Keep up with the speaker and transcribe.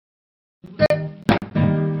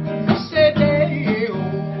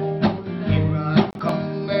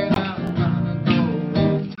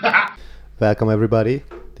Welcome everybody.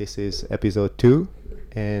 This is episode 2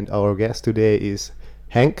 and our guest today is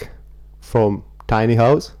Henk from Tiny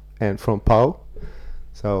House and from Pau.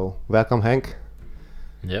 So welcome Henk.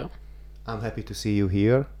 Yeah. I'm happy to see you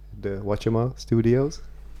here at the Watchama Studios.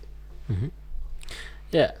 Mm-hmm.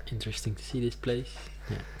 Yeah, interesting to see this place.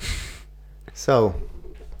 Yeah. So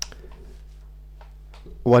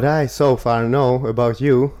what I so far know about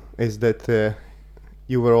you is that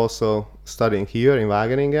you were also studying here in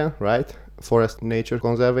Wageningen, right? Forest nature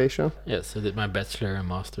conservation. Yes, I did my bachelor and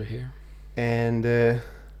master here. And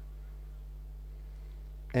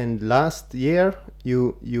last year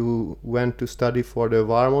you went to study for the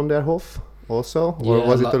Warmonderhof also, or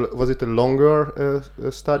Yeah, was it a longer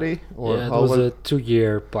study, or yeah, it how was a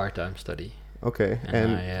 2-year part-time study, okay?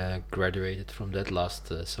 and I graduated from that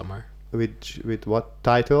last summer. With what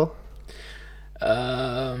title?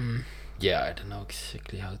 Yeah, I don't know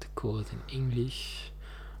exactly how to call it in English,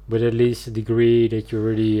 but at least a degree that you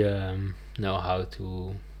really know how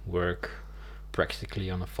to work practically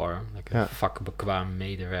on a farm, like a vakbekwaam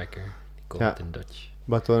medewerker, they call it in Dutch.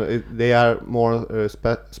 But they are more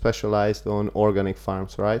specialized on organic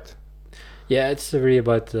farms, right? Yeah, it's really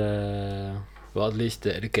about, well, at least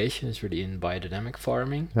the education is really in biodynamic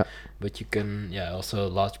farming. Yeah. But you can, also a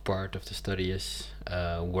large part of the study is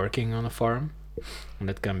working on a farm. And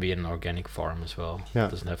that can be an organic farm as well. Yeah.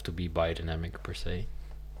 It doesn't have to be biodynamic per se.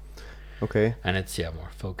 Okay. And it's,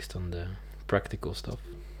 more focused on the practical stuff.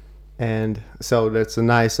 And so that's a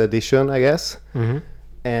nice addition, I guess. Mm-hmm.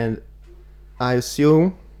 And I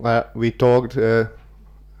assume we talked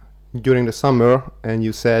during the summer, and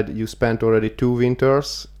you said you spent already 2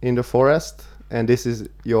 winters in the forest, and this is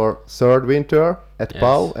your 3rd winter at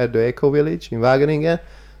Pau, at the Eco Village in Wageningen.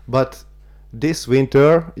 But this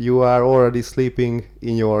winter you are already sleeping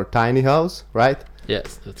in your tiny house, right?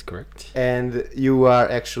 Yes, that's correct. And you are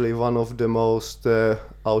actually one of the most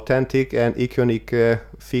authentic and iconic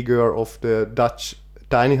figure of the Dutch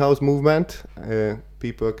tiny house movement.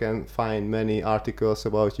 People can find many articles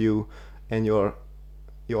about you and your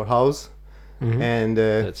house. Mm-hmm. And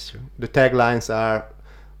That's true. the taglines are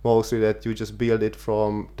mostly that you just build it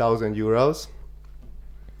from 1,000 euros.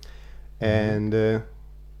 Mm-hmm. And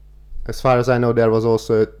as far as I know, there was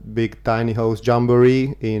also a big tiny house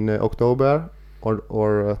jamboree in October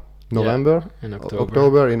or November. In October.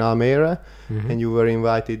 October in Almere. Mm-hmm. And you were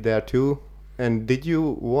invited there too. And did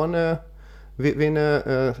you win a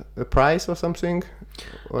prize or something?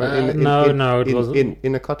 Or no, it wasn't.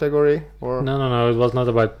 In a category, or No, it was not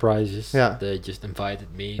about prizes. Yeah. They just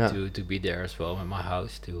invited me to be there as well in my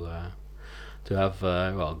house to have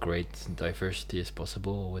great diversity as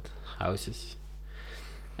possible with houses.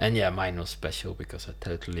 And mine was special because I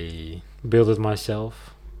totally built it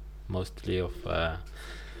myself, mostly of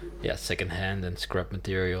second-hand and scrap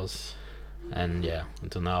materials. And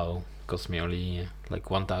until now it cost me only like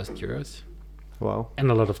 1,000 euros. Wow. And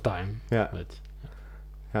a lot of time. Yeah. But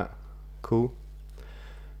yeah, cool.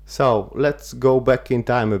 So let's go back in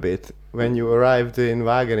time a bit. When you arrived in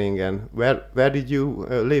Wageningen, where did you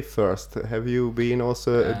live first? Have you been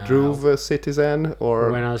also a Druve citizen, or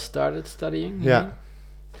when I started studying? Yeah.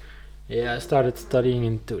 Yeah, I started studying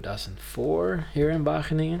in 2004 here in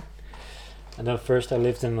Wageningen. And then first I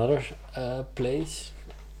lived in another place.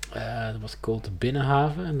 It was called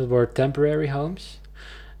Binnenhaven, and it were temporary homes.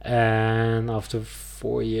 And after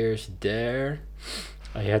 4 years there,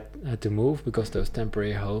 I had to move because those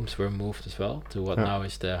temporary homes were moved as well to what now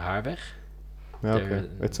is the Haarweg. Okay,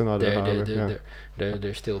 it's another Haarweg.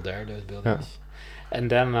 They're still there, those buildings. Yeah. And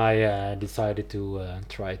then I decided to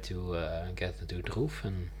try to get into Druve,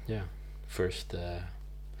 and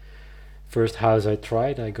first house I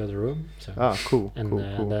tried, I got a room. So cool. And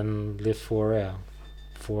cool. then lived for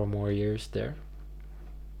 4 more years there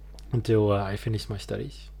until I finished my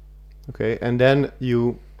studies. Okay, and then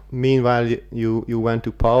meanwhile you went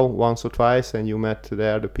to Pau once or twice, and you met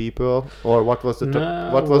there the people, or what was the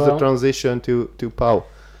the transition to Pau?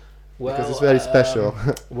 Well, because it's very special.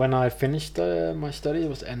 When I finished my study, it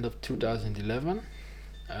was end of 2011.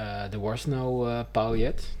 There was no Pau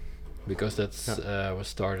yet, because that was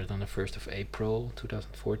started on the 1st of April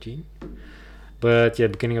 2014. But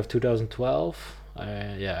beginning of 2012,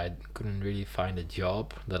 I couldn't really find a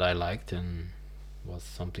job that I liked and was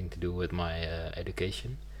something to do with my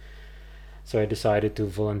education. So I decided to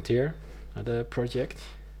volunteer at a project.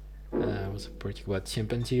 It was a project about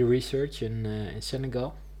chimpanzee research in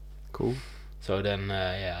Senegal. Cool. So then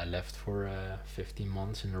I left for 15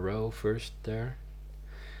 months in a row first there.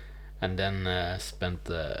 And then spent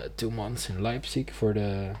 2 months in Leipzig for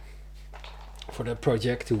the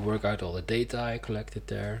project to work out all the data I collected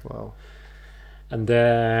there. Wow. And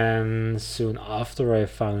then soon after, I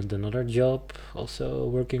found another job, also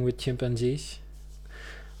working with chimpanzees,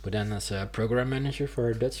 but then as a program manager for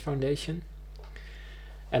a Dutch foundation.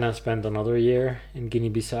 And I spent another year in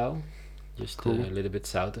Guinea-Bissau, just Cool. a little bit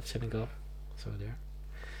south of Senegal. So there.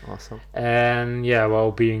 Awesome. And yeah,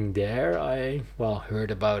 while being there, I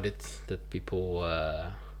heard about it, that people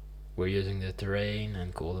were using the terrain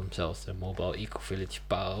and call themselves the Mobile Eco Village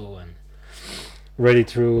PAO, and read it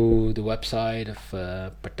through the website of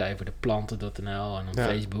Partij voor de Planten.nl and on Yeah.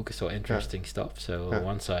 Facebook. So interesting stuff. So Yeah.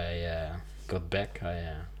 once I got back,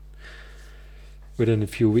 within a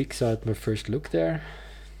few weeks I had my first look there.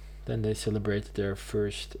 Then they celebrated their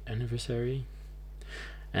first anniversary,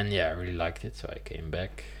 and yeah, I really liked it. So I came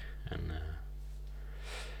back, and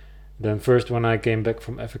then first when I came back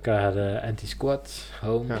from Africa, I had an anti-squat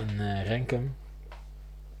home Yeah. in Renkum.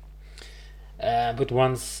 But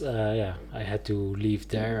once I had to leave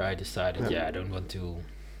there, I decided Yeah. I don't want to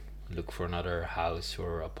look for another house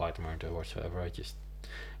or apartment or whatsoever. I just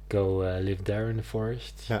go live there in the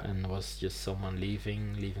forest, Yeah. and was just someone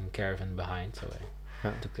leaving caravan behind, so I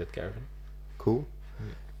Yeah. took that caravan. Cool.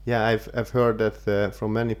 Mm. Yeah, I've heard that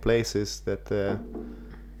from many places that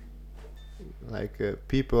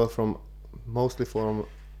people from mostly from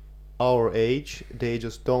our age, they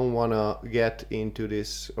just don't wanna get into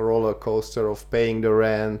this roller coaster of paying the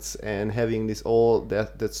rents and having this all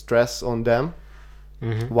that stress on them.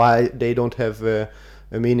 Mm-hmm. Why they don't have a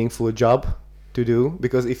meaningful job to do?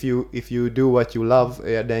 Because if you do what you love,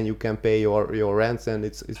 then you can pay your rents and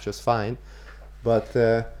it's just fine. But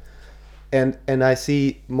and I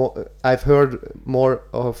see more. I've heard more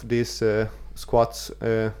of these squats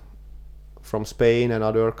from Spain and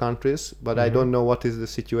other countries, but I Mhm. don't know what is the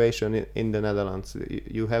situation in the Netherlands.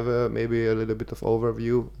 You have maybe a little bit of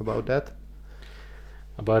overview about that?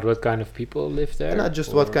 About what kind of people live there? Not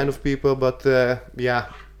just what kind of people, but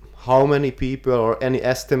how many people or any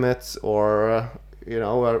estimates or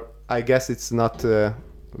or I guess it's not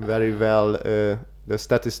very well. The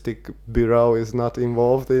statistic bureau is not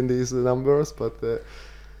involved in these numbers, but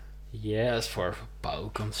Yeah, as far as PAO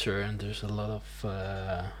concerned, there's a lot of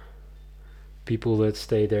people that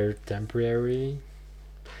stay there temporary,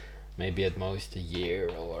 maybe at most a year,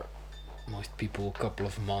 or most people a couple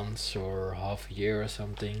of months or half a year or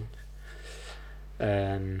something.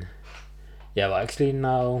 And actually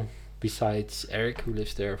now, besides Eric, who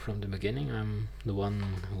lives there from the beginning, I'm the one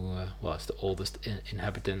who is the oldest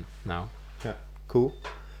inhabitant now. cool.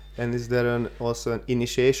 And is there also an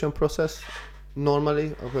initiation process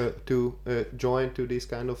normally to join to these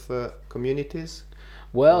kind of communities?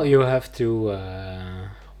 Well, you have to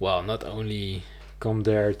not only come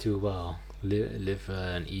there to live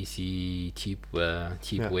an easy, cheap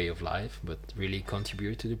Yeah. way of life, but really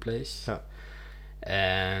contribute to the place. Yeah.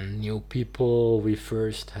 And new people, we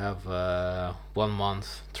first have 1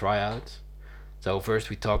 month tryout. So first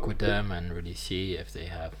we talk with them and really see if they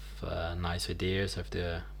have nice ideas, have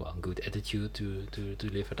the good attitude to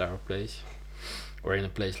live at our place or in a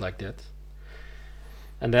place like that.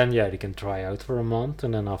 And then they can try out for a month,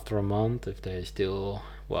 and then after a month, if they still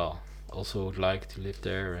also would like to live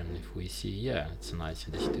there, and if we see it's a nice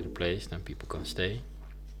addition to the place, then people can stay.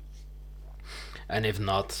 And if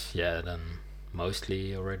not, then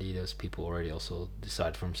mostly already those people already also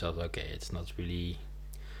decide for themselves, okay, it's not really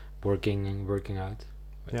working out.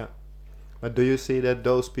 But do you see that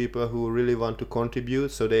those people who really want to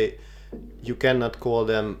contribute, so you cannot call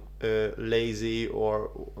them lazy or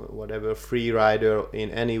whatever free rider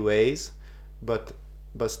in any ways, but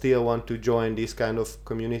still want to join these kind of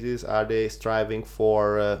communities? Are they striving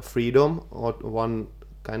for freedom or one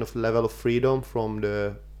kind of level of freedom from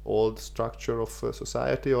the old structure of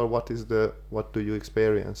society, or what do you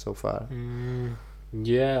experience so far?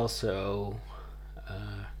 Also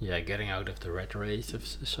getting out of the rat race of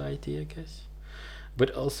society, I guess. But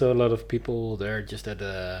also a lot of people, they're just at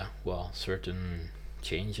a certain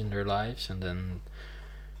change in their lives, and then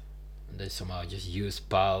they somehow just use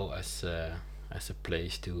PAO as a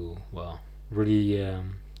place to really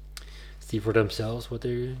see for themselves what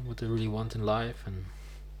they really want in life,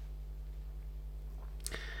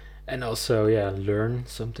 and also learn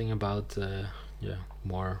something about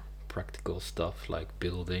more practical stuff like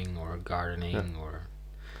building or gardening or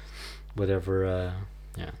whatever,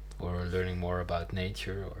 or learning more about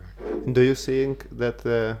nature. Or do you think that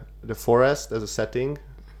the forest as a setting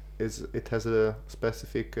has a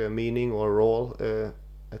specific meaning or role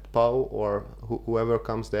at PAO, or whoever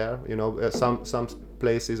comes there? Some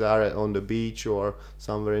places are on the beach or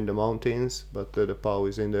somewhere in the mountains, but the PAO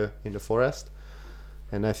is in the forest,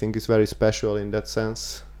 and I think it's very special in that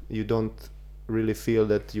sense. You don't really feel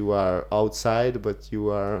that you are outside, but you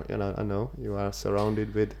are, I don't know, you are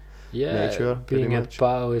surrounded with nature. Being pretty at much.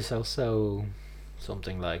 Pau is also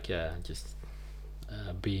something like just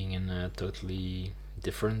being in a totally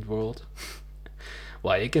different world.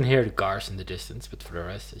 Well, you can hear the cars in the distance, but for the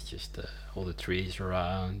rest, it's just all the trees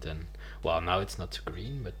around. And well, now it's not so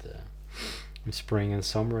green, but in spring and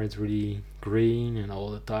summer it's really green and all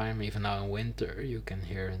the time. Even now in winter, you can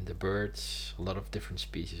hear in the birds a lot of different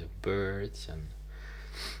species of birds and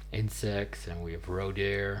insects, and we have roe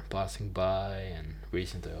deer passing by. And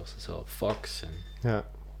recently, I also saw a fox, and Yeah.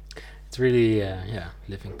 it's really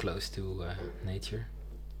living close to nature.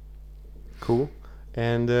 Cool.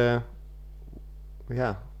 And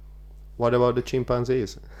yeah, what about the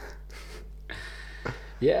chimpanzees?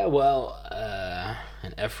 Yeah, well,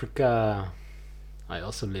 in Africa, I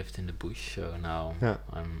also lived in the bush, so now Yeah.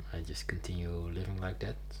 I just continue living like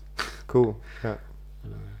that, Cool. Yeah.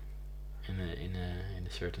 in a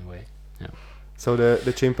certain way. So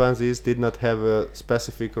the chimpanzees did not have a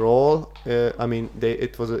specific role. I mean,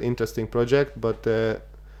 it was an interesting project, but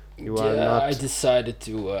you are not. I decided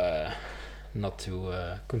to not to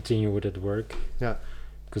continue with that work. Yeah.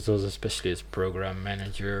 Because also, especially as program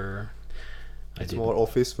manager, It's more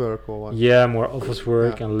office work or what? Yeah, more office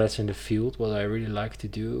work Yeah. and less in the field. What I really like to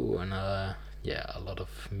do, and a lot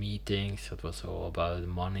of meetings. That was all about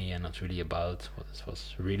money and not really about what it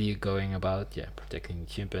was really going about. Yeah, protecting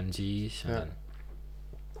chimpanzees, and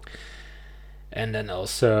Yeah. then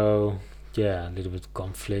also a little bit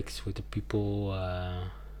conflicts with the people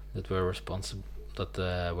that were responsible, that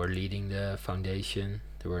were leading the foundation.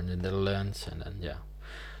 They were in the Netherlands, and then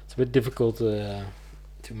it's a bit difficult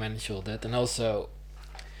to manage all that. And also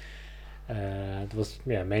it was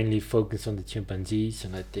mainly focused on the chimpanzees,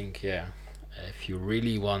 and I think if you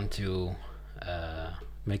really want to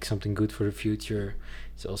make something good for the future,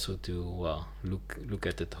 it's also to look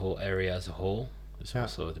at the whole area as a whole. There's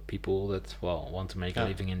also the people that want to make a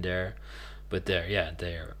living in there, but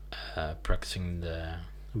they're practicing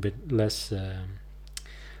a bit less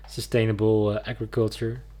sustainable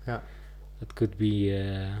agriculture. That could be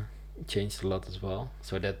changed a lot as well,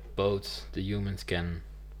 so that both the humans can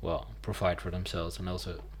provide for themselves, and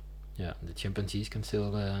also the chimpanzees can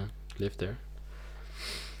still live there.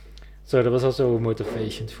 So that was also a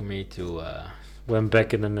motivation for me to when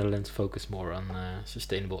back in the Netherlands focus more on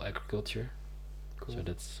sustainable agriculture. Cool. So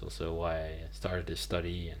that's also why I started this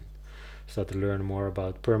study and started to learn more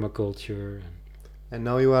about permaculture. And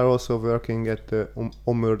now you are also working at the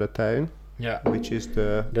Omurdetuin. Which is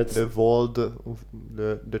the walled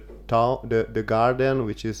the town, the garden,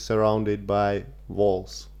 which is surrounded by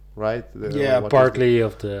walls, right? Partly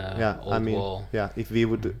of the old wall. Yeah, if we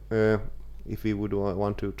would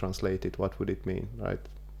want to translate it, what would it mean, right?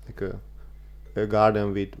 Like a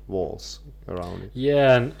garden with walls around it.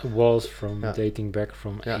 Yeah, and walls from dating back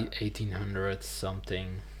from 1800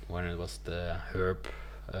 something, when it was the herb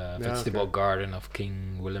vegetable garden of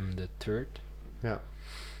King Willem III. Yeah.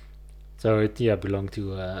 So it belonged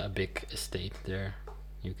to a big estate there.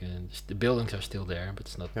 The buildings are still there, but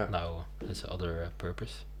it's not now. Has other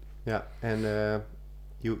purpose. Yeah, and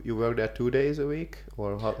you work there 2 days a week,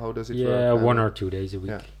 or how does it work? Yeah, 1 or 2 days a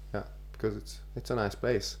week. Yeah, because it's a nice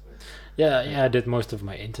place. Yeah, I did most of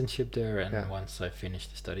my internship there, and once I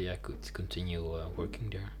finished the study, I could continue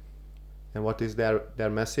working there. And what is their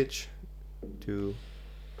message to?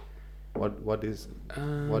 What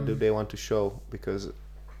do they want to show? Because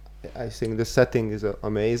I think the setting is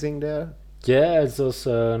amazing there. Yeah, it's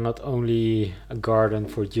also not only a garden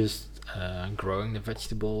for just growing the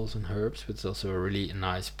vegetables and herbs, but it's also a really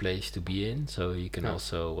nice place to be in. So you can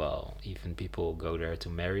also, even people go there to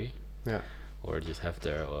marry. Yeah. Or just have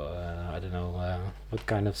their, I don't know, what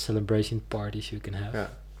kind of celebration parties you can have. Yeah.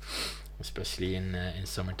 Especially in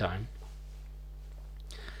summertime.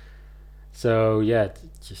 So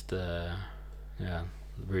it's just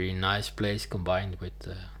very nice place combined with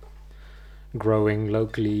growing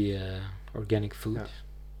locally organic food. Yeah.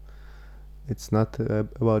 It's not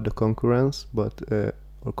about the concurrence, but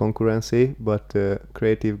or concurrency, but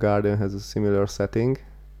Creative Garden has a similar setting,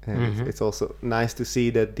 and it's also nice to see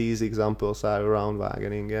that these examples are around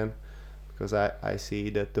Wageningen, because I see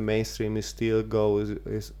that the mainstream is still goes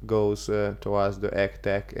towards the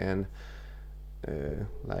AgTech and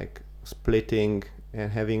like splitting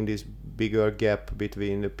and having this bigger gap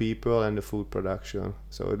between the people and the food production.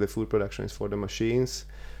 So the food production is for the machines,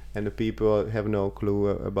 and the people have no clue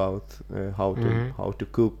about how to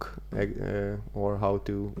cook or how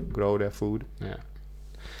to grow their food.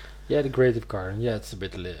 Yeah, the Creative Garden. Yeah, it's a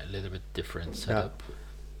little bit different setup.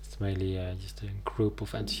 It's mainly just a group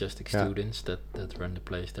of enthusiastic students that run the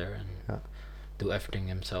place there, and do everything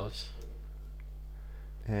themselves.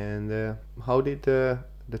 And how did the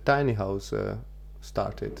tiny house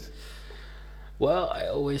started? Well, I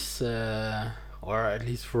always, or at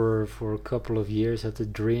least for a couple of years, had the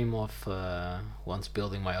dream of once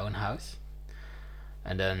building my own house,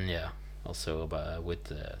 and then also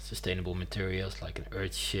with sustainable materials like an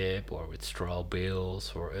earth ship or with straw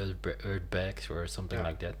bales or earth bags or something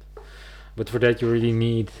like that. But for that, you really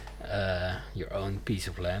need your own piece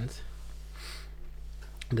of land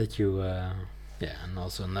that you, and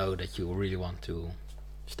also know that you really want to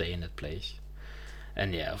stay in that place.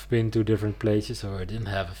 And I've been to different places, so I didn't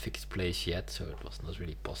have a fixed place yet, so it was not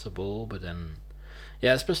really possible. But then,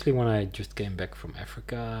 especially when I just came back from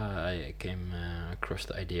Africa, I came across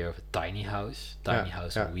the idea of a tiny house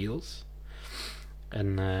on wheels.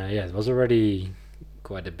 And it was already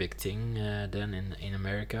quite a big thing then in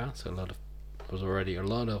America. So there was already a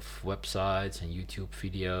lot of websites and YouTube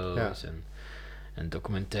videos and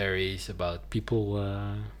documentaries about people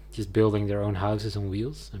just building their own houses on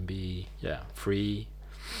wheels and be free,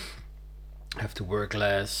 have to work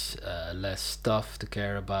less stuff to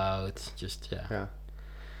care about, just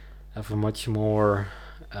have a much more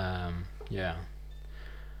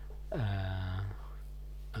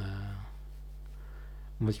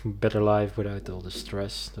much better life without all the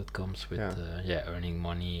stress that comes with earning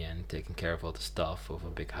money and taking care of all the stuff of a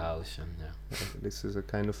big house. And this is a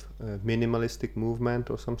kind of minimalistic movement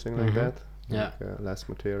or something like that. Like, less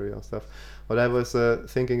material stuff. What I was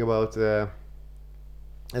thinking about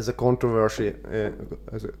as a controversial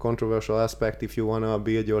aspect, if you want to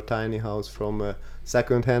build your tiny house from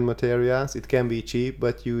second-hand materials, it can be cheap,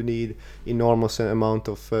 but you need enormous amount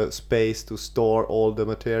of space to store all the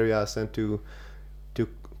materials and to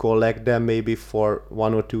collect them maybe for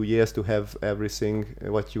 1 or 2 years to have everything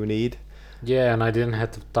what you need. Yeah, and I didn't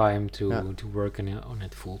have the time to work on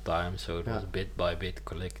it full time, so it was bit by bit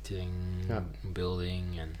collecting,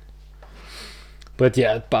 building, and. But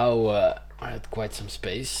at Pau, I had quite some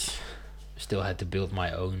space. Still had to build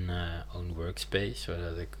my own workspace so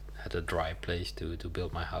that I had a dry place to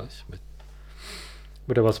build my house.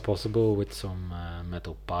 But it was possible with some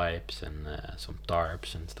metal pipes and some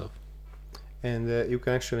tarps and stuff. And you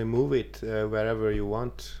can actually move it wherever you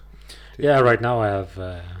want. Right now I have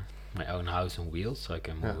my own house on wheels, so I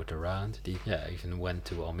can move it around. I even went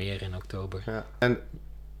to Almere in October. Yeah. And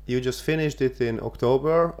you just finished it in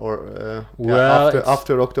October, or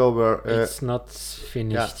after October? It's not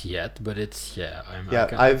finished yet, but it's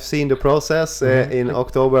I've seen the process. In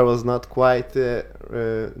October was not quite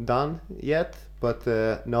done yet, but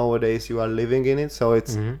nowadays you are living in it, so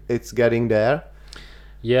it's getting there.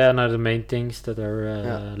 Yeah, now the main things that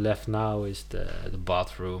are left now is the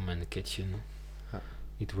bathroom and the kitchen.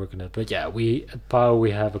 Need to work on that. But we at Pau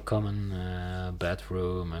we have a common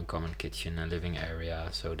bedroom and common kitchen and living area,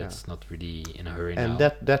 so that's not really in a hurry now. And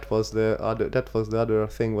that was the other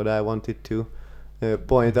thing what I wanted to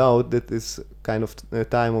point out, that is kind of a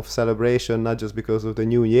time of celebration, not just because of the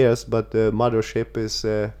New Year's, but the mothership is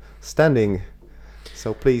standing.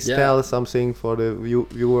 So please tell something for the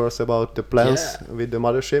viewers about the plans with the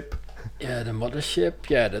mothership. Yeah, the mothership.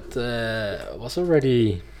 Yeah, that was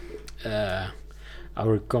already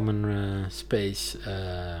our common space.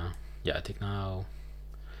 I think now.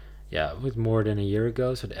 Yeah, it was more than a year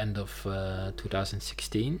ago. So the end of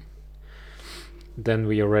 2016. Then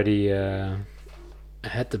we already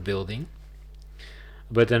had the building,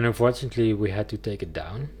 but then unfortunately we had to take it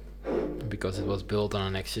down, because it was built on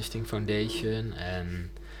an existing foundation, and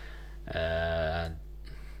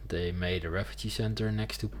they made a refugee center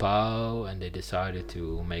next to Pau, and they decided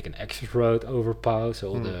to make an access road over Pau,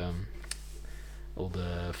 so all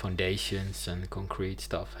the foundations and concrete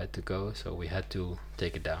stuff had to go, so we had to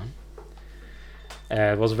take it down.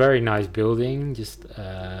 It was a very nice building, just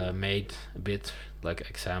made a bit like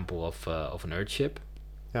example of an earth ship,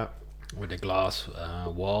 with a glass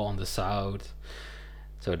wall on the south.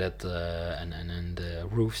 So that and the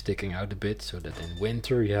roof sticking out a bit, so that in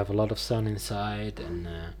winter you have a lot of sun inside, and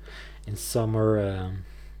in summer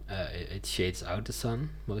it shades out the sun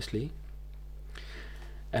mostly.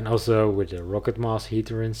 And also with a rocket mass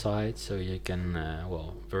heater inside, so you can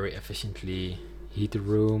very efficiently heat the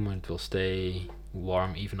room, and it will stay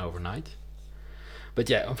warm even overnight. But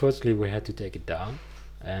unfortunately we had to take it down.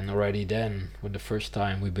 And already then, when the first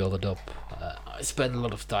time we built it up, I spent a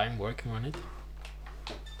lot of time working on it.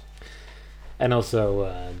 And also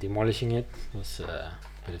demolishing it was a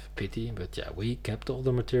bit of a pity, but we kept all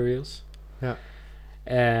the materials. Yeah.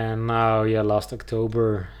 And now, last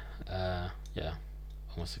October,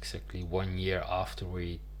 almost exactly 1 year after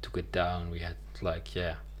we took it down, we had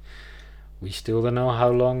we still don't know how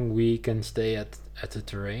long we can stay at the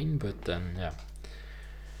terrain, but then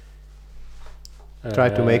Try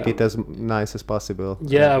to make it as nice as possible.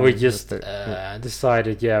 Yeah, we just yeah.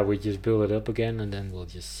 decided. Yeah, we just build it up again, and then we'll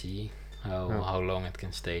just see how long it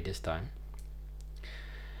can stay this time.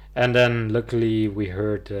 And then luckily we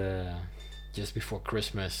heard just before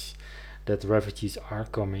Christmas that refugees are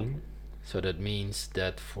coming. So that means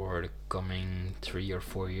that for the coming 3 or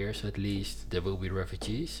 4 years at least, there will be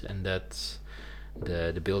refugees, and that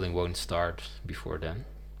the building won't start before then.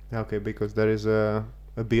 Okay, because there is a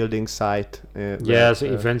building site. So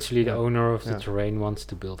eventually the owner of the terrain wants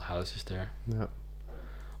to build houses there. Yeah.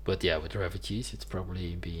 But yeah, with refugees, it's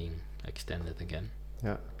probably being extended again.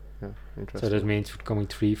 Yeah, interesting. So that means for the coming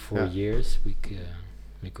 3-4 years,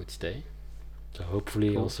 we could stay. So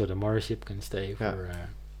hopefully also the mothership can stay for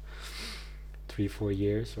 3-4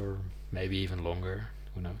 years, or maybe even longer.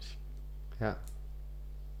 Who knows? Yeah.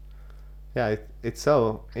 Yeah, it's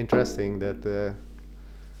so interesting that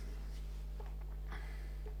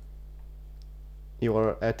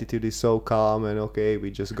your attitude is so calm and okay, we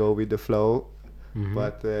just go with the flow. Mm-hmm.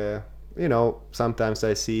 But sometimes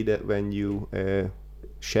I see that when you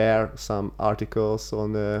share some articles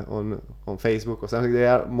on Facebook or something, they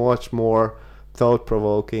are much more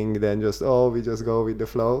thought-provoking than just we just go with the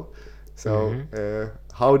flow. So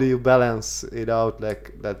how do you balance it out,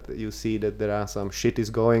 like that you see that there are some shit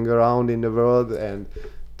is going around in the world, and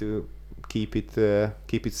to keep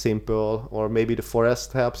it simple, or maybe the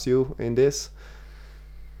forest helps you in this?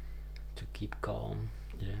 To keep calm,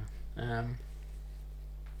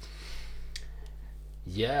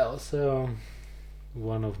 also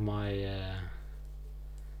one of my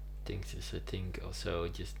things is, I think, also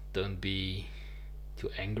just don't be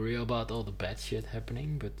too angry about all the bad shit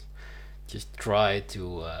happening, but just try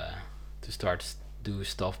to start do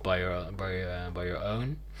stuff by your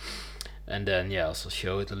own, and then also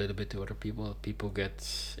show it a little bit to other people. People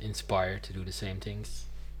get inspired to do the same things.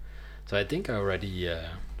 So I think I already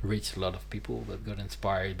reached a lot of people that got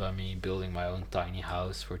inspired by me building my own tiny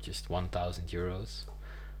house for just 1,000 euros.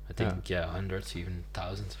 I think hundreds, even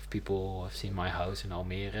thousands of people have seen my house in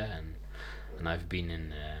Almere, and I've been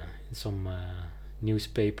in some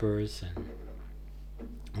newspapers and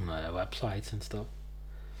on websites and stuff.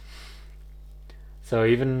 So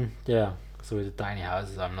even so with the tiny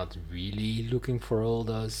houses, I'm not really looking for all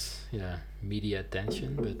those media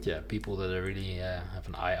attention, but people that are really have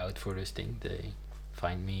an eye out for this thing, they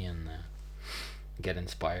find me and get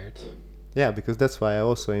inspired. Yeah, because that's why I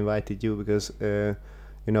also invited you, because the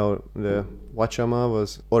Wachama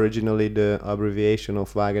was originally the abbreviation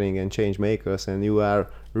of Wageningen Change Makers, and you are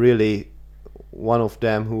really one of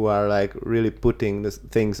them who are like really putting the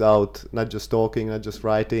things out, not just talking, not just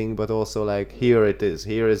writing, but also like, here it is,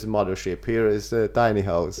 here is mothership, here is a tiny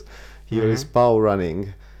house, here is POW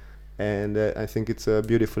running, and I think it's a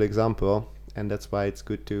beautiful example, and that's why it's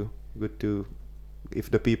good to if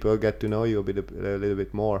the people get to know you a little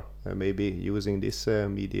bit more, maybe using this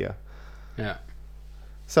media. Yeah.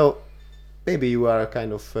 So maybe you are a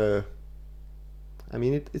kind of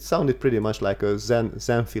it sounded pretty much like a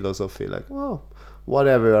Zen philosophy, like,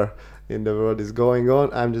 whatever in the world is going on,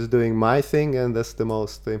 I'm just doing my thing, and that's the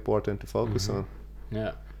most important to focus on.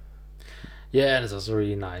 Yeah, and it's also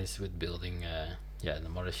really nice with building the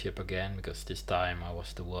mothership again, because this time I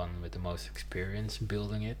was the one with the most experience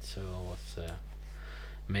building it, so I was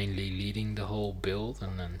mainly leading the whole build,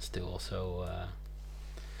 and then still also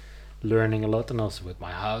learning a lot. And also with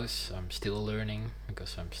my house, I'm still learning,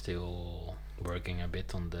 because I'm still working a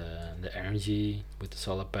bit on the energy with the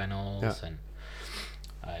solar panels, and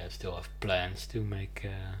I still have plans to make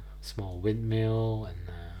a small windmill and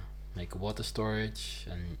make a water storage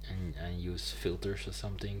and use filters or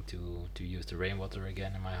something to use the rainwater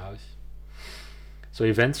again in my house. So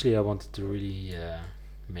eventually I wanted to really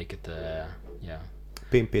make it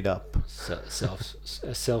pimp it up,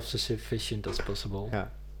 as self-sufficient as possible. Yeah,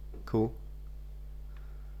 cool.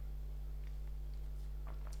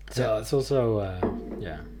 So it's also a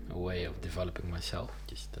way of developing myself.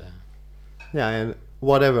 Just and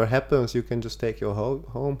whatever happens, you can just take your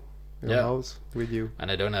house with you.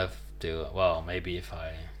 And I don't have to. Well, maybe if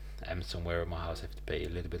I am somewhere in my house, I have to pay a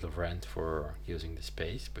little bit of rent for using the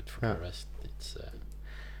space. But for the rest, it's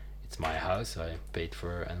my house. I paid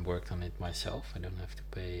for and worked on it myself. I don't have to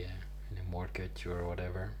pay any mortgage or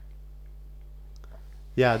whatever.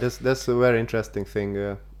 Yeah, that's a very interesting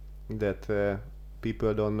thing that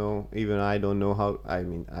people don't know. Even I don't know how.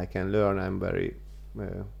 I can learn. I'm very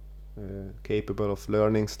capable of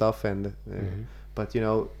learning stuff, and but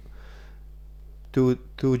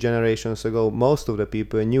two generations ago, most of the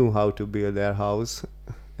people knew how to build their house,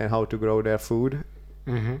 and how to grow their food.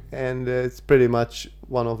 Mm-hmm. And it's pretty much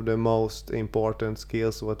one of the most important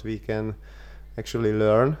skills what we can actually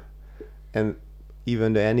learn. And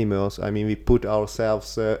even the animals, I mean, we put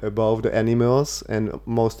ourselves above the animals, and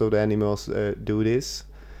most of the animals do this.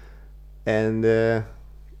 And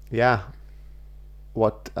yeah,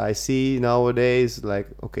 what I see nowadays, like,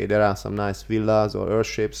 okay, there are some nice villas or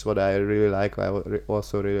earthships, what I really like. I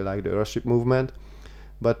also really like the earthship movement,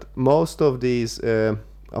 but most of these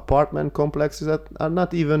apartment complexes are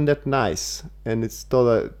not even that nice, and it's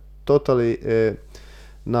totally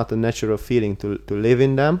not a natural feeling to live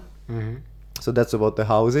in them. Mm-hmm. So that's about the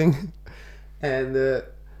housing. And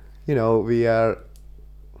we are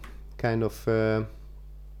kind of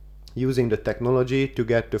using the technology to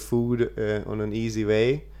get the food on an easy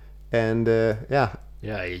way. And Yeah,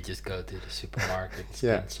 you just go to the supermarket,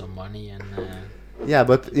 spend some money, and yeah,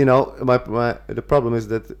 but the problem is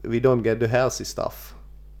that we don't get the healthy stuff.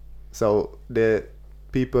 So the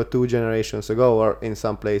people 2 generations ago, or in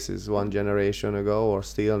some places 1 generation ago, or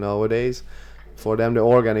still nowadays, for them the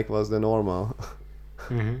organic was the normal.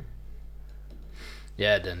 mm-hmm.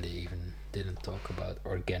 Yeah, then they even didn't talk about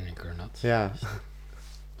organic or not. Yeah.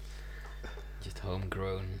 Just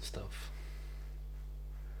homegrown stuff.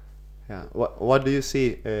 Yeah. What do you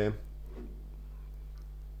see?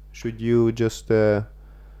 Should you just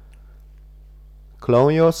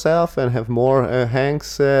clone yourself and have more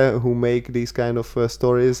Hanks who make these kind of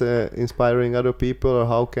stories inspiring other people, or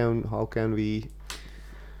how can we?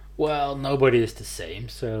 Well, nobody is the same,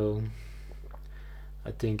 so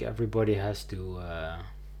I think everybody has to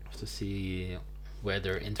see where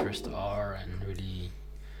their interests are and really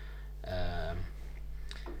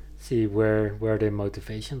see where their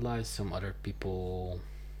motivation lies. Some other people,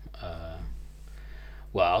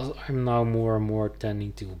 well, I'm now more and more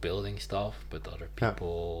tending to building stuff, but other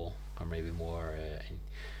people are maybe more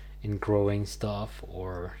in growing stuff,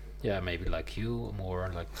 or maybe like you,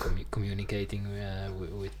 more like communicating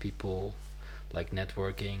with people, like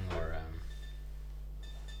networking, or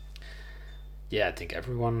I think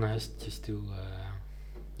everyone has just to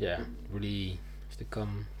really has to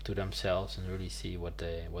come to themselves and really see what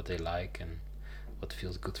they like and what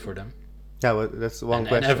feels good for them. Yeah, well, that's one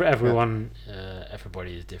question. And everyone,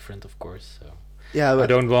 everybody is different, of course. So yeah, I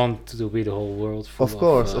don't want to be the whole world full of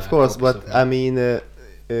course, copies but of me. I mean,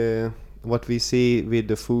 what we see with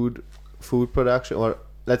the food production, or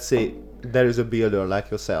let's say there is a builder like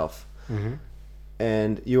yourself, Mm-hmm.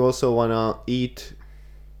 and you also wanna eat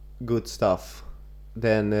good stuff,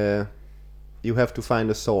 then you have to find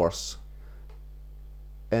a source.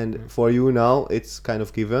 And for you now, it's kind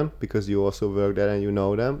of given because you also work there and you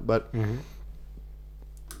know them. But Mm-hmm.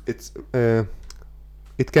 it's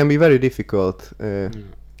it can be very difficult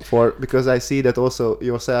because I see that also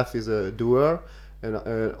yourself is a doer, and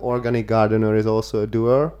an organic gardener is also a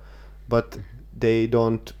doer, but they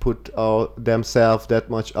don't put themselves that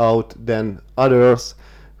much out than others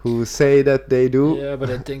who say that they do. Yeah, but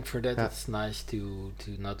I think for that it's nice to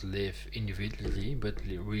not live individually, but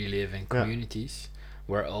really live in communities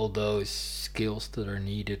where all those skills that are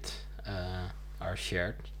needed are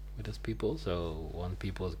shared with those people. So one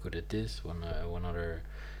people is good at this, one other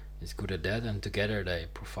is good at that, and together they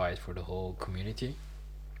provide for the whole community.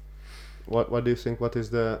 What do you think? What is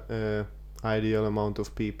the ideal amount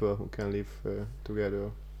of people who can live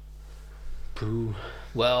together?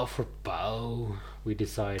 Well, for Pau, we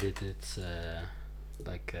decided it's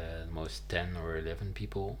like most 10 or 11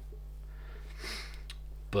 people.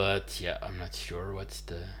 But I'm not sure what's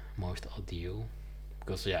the most ideal,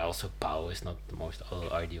 because also Pau is not the most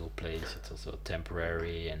ideal place. It's also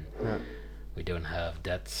temporary, and we don't have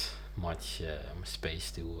that much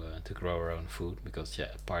space to grow our own food, because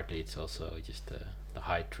partly it's also just the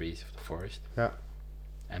high trees of the forest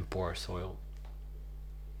and poor soil.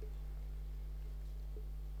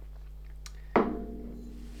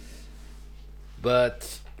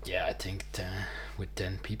 But I think with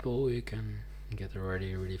 10 people you can get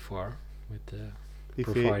already really far with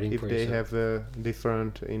providing if for they yourself. have a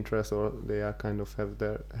different interest, or they are kind of having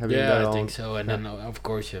their I own. think so. And then of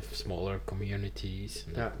course you have smaller communities,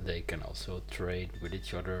 and they can also trade with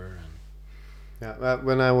each other. And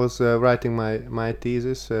when I was writing my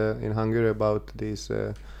thesis in Hungary about these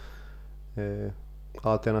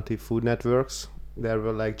alternative food networks, there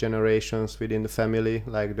were like generations within the family,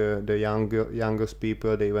 like the youngest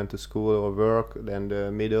people, they went to school or work, then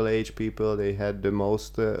the middle-aged people, they had the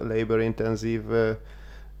most labor-intensive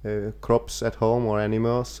crops at home or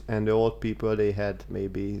animals, and the old people, they had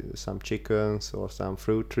maybe some chickens or some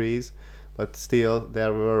fruit trees, but still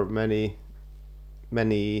there were many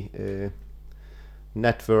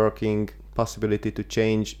networking possibility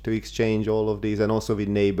to exchange all of these, and also with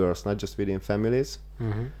neighbors, not just within families.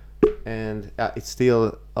 Mm-hmm. And it's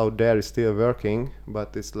still out there, it's still working,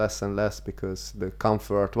 but it's less and less because the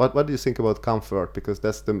comfort. What do you think about comfort? Because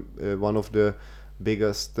that's the one of the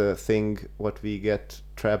biggest thing what we get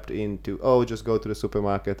trapped into. Oh, just go to the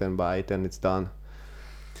supermarket and buy it and it's done.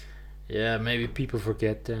 Yeah, maybe people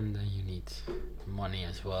forget then you need money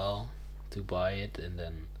as well to buy it, and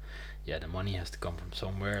then the money has to come from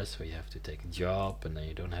somewhere, so you have to take a job, and then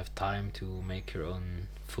you don't have time to make your own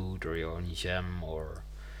food or your own jam or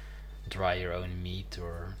dry your own meat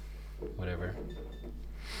or whatever.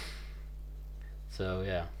 So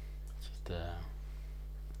yeah, just a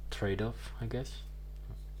trade-off, I guess.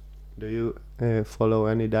 Do you follow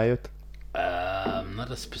any diet? Not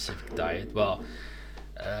a specific diet. Well,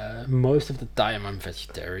 most of the time I'm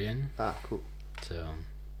vegetarian. Ah, cool. So,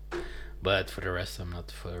 but for the rest, I'm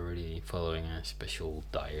not really following a special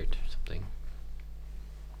diet or something.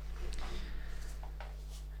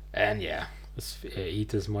 And yeah,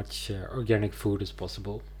 eat as much organic food as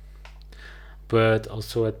possible. But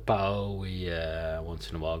also at PAO, we once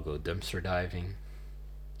in a while go dumpster diving.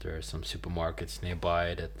 There are some supermarkets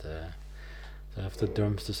nearby that have the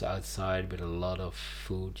dumpsters outside with a lot of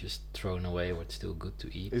food just thrown away, what's still good to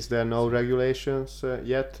eat. Is there no regulations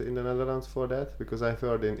yet in the Netherlands for that? Because I've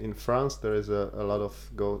heard in France there is a lot of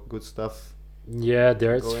good stuff. Yeah,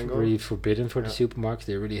 there it's going really on. forbidden for the Yeah. supermarkets.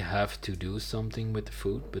 They really have to do something with the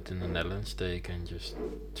food, but in the Netherlands they can just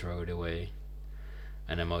throw it away.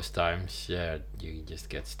 And then most times, you just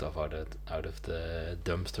get stuff out of the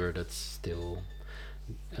dumpster that's still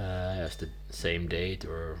has the same date,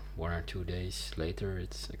 or 1 or 2 days later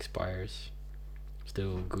it expires.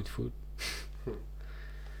 Still good food.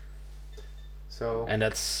 So And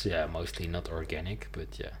that's mostly not organic,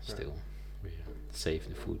 but still we save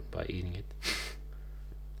the food by eating it.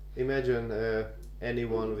 imagine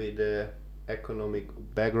anyone with economic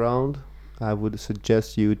background. I would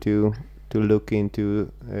suggest you to look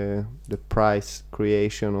into the price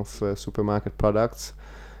creation of supermarket products.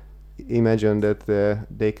 Imagine that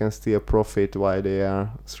they can still profit while they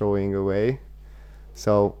are throwing away.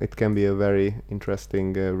 So it can be a very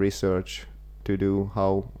interesting research to do.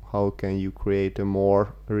 How can you create a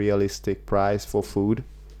more realistic price for food?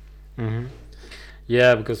 Mm-hmm.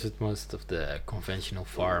 Yeah, because with most of the conventional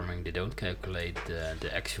farming, they don't calculate the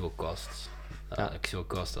actual costs. Actual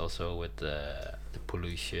cost also with the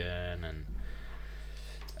pollution and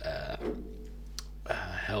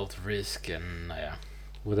health risk and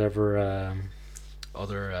whatever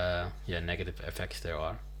other negative effects there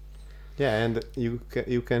are. Yeah, and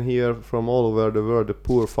you can hear from all over the world the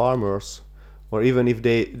poor farmers, or even if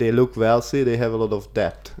they look wealthy, they have a lot of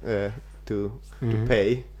debt to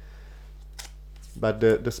pay. But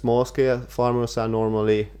the small scale farmers are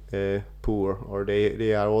normally poor, or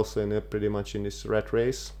they are also pretty much in this rat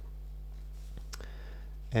race.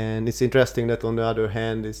 And it's interesting that on the other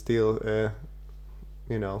hand, it's still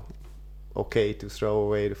okay to throw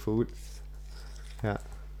away the food. Yeah.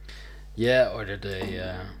 Yeah, or that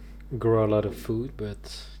they grow a lot of food,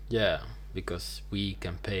 but because we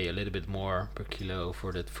can pay a little bit more per kilo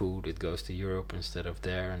for that food, it goes to Europe instead of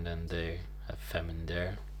there, and then they have famine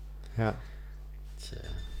there. Yeah. It's,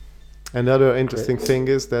 Another interesting thing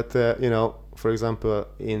is that for example,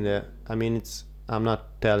 I'm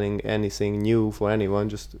not telling anything new for anyone.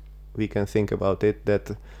 Just we can think about it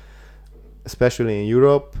that especially in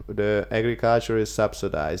Europe, the agriculture is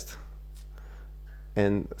subsidized.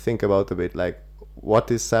 And think about a bit like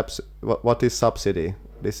what is subsidy?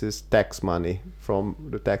 This is tax money from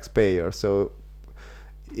the taxpayer. So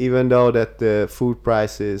even though that the food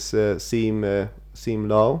prices seem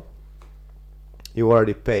low, you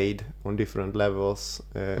already paid on different levels,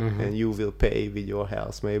 and you will pay with your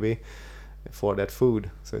health maybe for that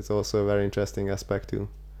food. So it's also a very interesting aspect too.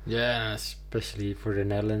 Yeah, and especially for the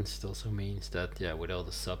Netherlands, it also means that with all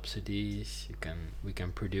the subsidies, we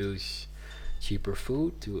can produce cheaper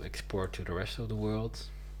food to export to the rest of the world.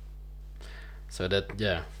 So that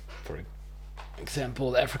for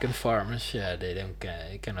example, the African farmers,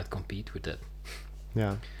 they cannot compete with that.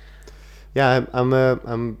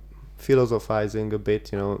 I'm philosophizing a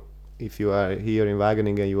bit. If you are here in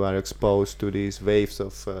Wageningen, you are exposed to these waves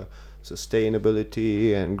of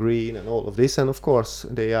sustainability and green and all of this, and of course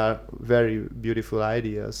they are very beautiful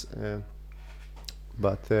ideas,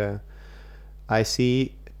 but I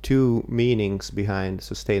see two meanings behind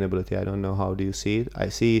sustainability. I don't know, how do you see it? I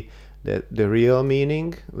see that the real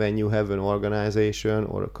meaning when you have an organization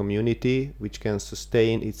or a community which can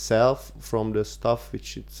sustain itself from the stuff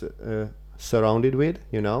which it's surrounded with,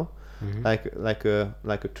 like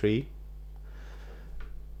a tree.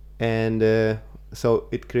 and so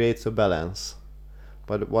it creates a balance.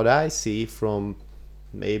 But what I see from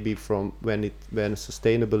maybe from when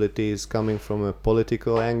sustainability is coming from a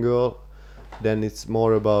political angle, then it's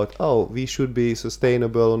more about, oh, we should be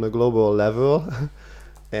sustainable on a global level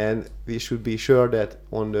and we should be sure that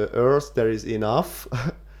on the earth there is enough.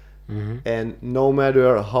 And no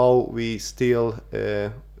matter how we still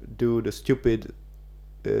do the stupid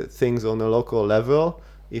things on a local level,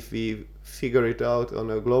 if we figure it out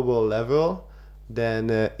on a global level, then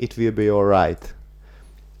it will be all right.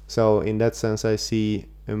 So in that sense, I see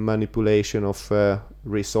a manipulation of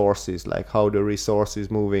resources, like how the resource is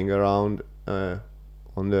moving around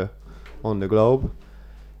on the globe.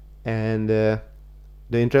 And the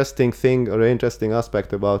interesting thing, or the interesting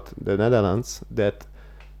aspect about the Netherlands, that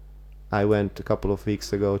I went a couple of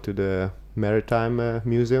weeks ago to the Maritime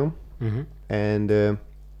Museum, and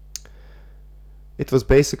it was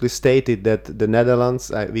basically stated that the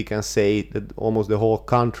Netherlands, we can say that almost the whole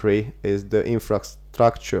country is the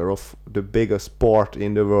infrastructure of the biggest port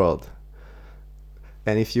in the world.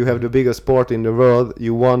 And if you have the biggest port in the world,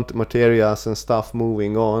 you want materials and stuff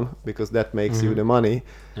moving on, because that makes you the money.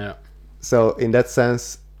 Yeah. So in that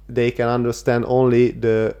sense, they can understand only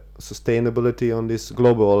the sustainability on this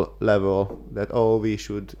global level, that, oh, we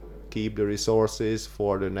should keep the resources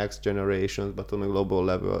for the next generations, but on a global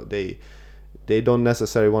level, they don't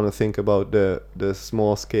necessarily want to think about the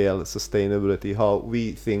small scale sustainability, how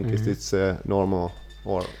we think it's normal.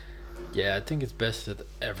 Or Yeah, I think it's best that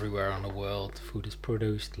everywhere on the world food is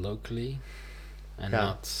produced locally and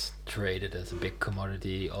not traded as a big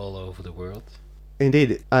commodity all over the world.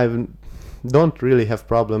 Indeed, I don't really have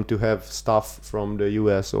problem to have stuff from the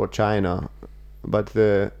US or China, but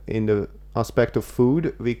in the aspect of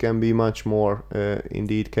food, we can be much more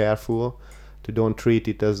indeed careful to don't treat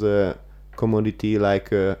it as a commodity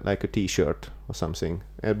like a t-shirt or something.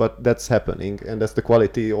 But that's happening, and that's the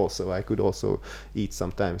quality also. I could also eat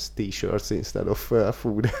sometimes t-shirts instead of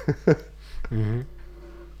food. And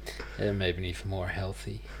maybe even more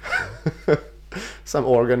healthy. Some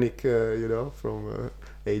organic, from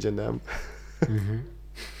H&M.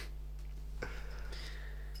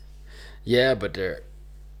 Yeah, but there's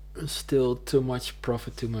still too much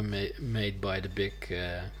profit to be made by the big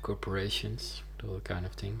corporations, all kind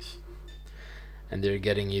of things. And they're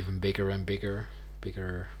getting even bigger and bigger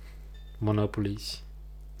monopolies.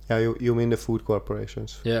 Yeah, you mean the food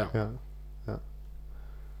corporations? Yeah. Yeah.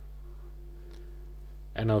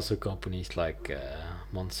 And also companies like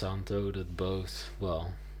Monsanto that both,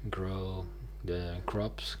 grow the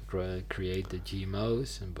crops, create the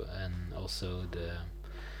GMOs, and also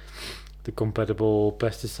the compatible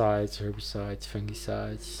pesticides, herbicides,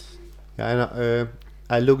 fungicides. Yeah, and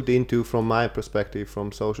I looked into, from my perspective,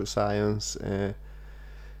 from social science,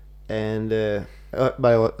 but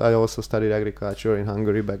I also studied agriculture in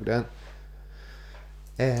Hungary back then.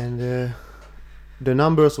 And the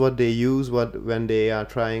numbers what they use when they are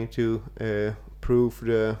trying to prove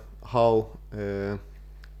how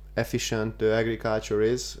efficient the agriculture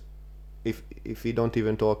is, if we don't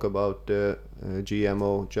even talk about the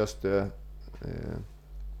GMO, just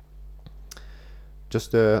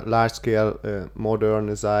the large scale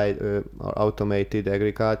modernized or automated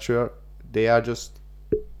agriculture, they are just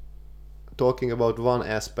talking about one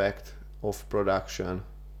aspect of production,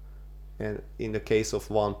 and in the case of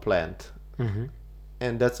one plant.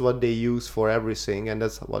 And that's what they use for everything, and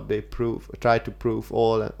that's what they try to prove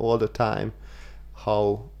all the time,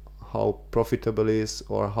 how profitable is,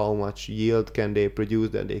 or how much yield can they produce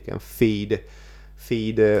that they can feed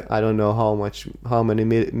I don't know how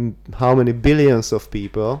many billions of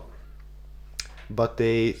people. But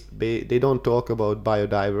they don't talk about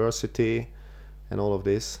biodiversity and all of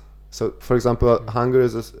this. So for example, Hungary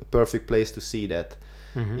is a perfect place to see that.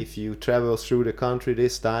 If you travel through the country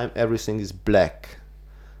this time, everything is black.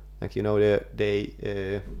 Like,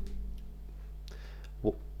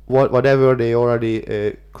 whatever they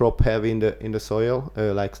already crop have in the soil,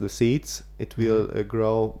 like the seeds, it will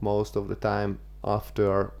grow most of the time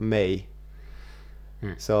after May.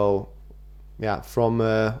 So yeah, from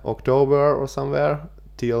October or somewhere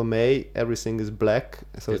till May, everything is black.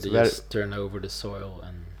 So it's very just turn over the soil,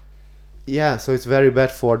 and so it's very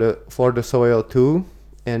bad for the soil too.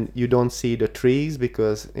 And you don't see the trees,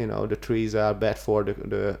 because the trees are bad for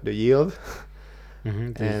the yield.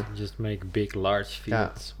 They just make big, large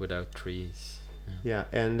fields without trees. Yeah,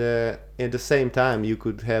 and at the same time, you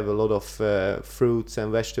could have a lot of fruits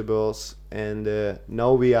and vegetables. And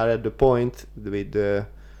now we are at the point with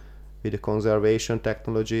with the conservation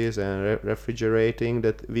technologies and refrigerating,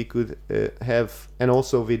 that we could have, and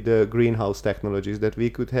also with the greenhouse technologies, that we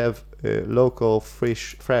could have local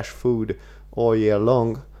fresh food all year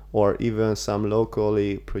long, or even some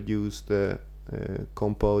locally produced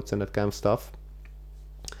compotes and that kind of stuff.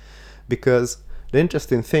 Because the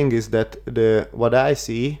interesting thing is that what I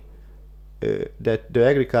see, that the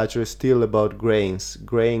agriculture is still about grains,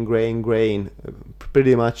 grain,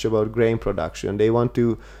 pretty much about grain production. They want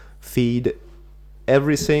to feed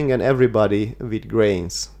everything and everybody with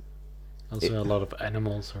grains. Also, a lot of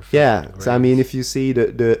animals are. Yeah, so I mean, if you see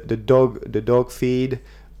the dog feed,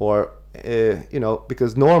 or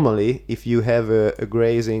because normally if you have a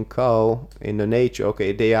grazing cow in the nature,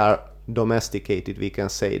 okay, they are domesticated, we can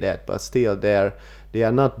say that, but still they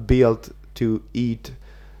are not built to eat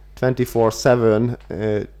 24/7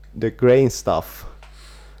 the grain stuff.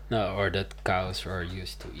 No, or that cows are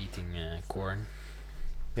used to eating corn.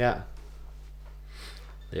 Yeah.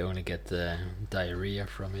 They only get diarrhea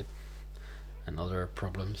from it and other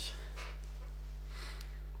problems.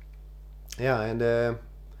 Yeah, and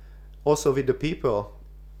also with the people,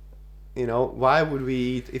 why would we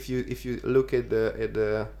eat? If you look at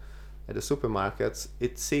the supermarkets,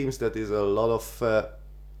 it seems that there's a lot of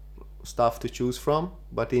stuff to choose from,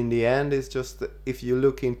 but in the end, it's just, if you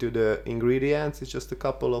look into the ingredients, it's just a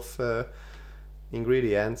couple of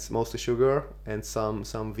ingredients, mostly sugar and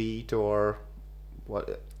some wheat, or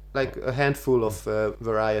what, like a handful of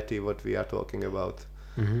variety what we are talking about.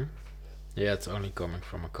 Mm-hmm. Yeah, it's only coming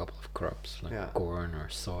from a couple of crops, like corn or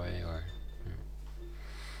soy or.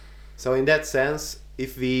 So in that sense,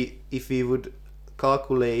 if we would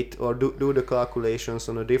calculate or do the calculations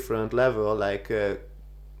on a different level, like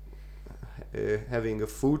having a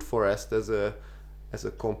food forest as a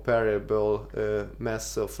comparable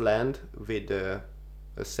mass of land with the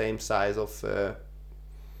same size of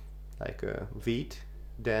wheat,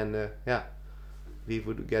 then we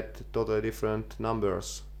would get totally different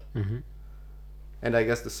numbers. Mm-hmm. And I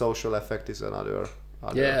guess the social effect is another.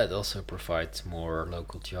 Yeah, it also provides more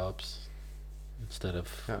local jobs. Instead of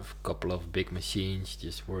a couple of big machines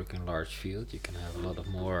just working large field, you can have a lot of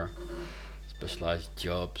more specialized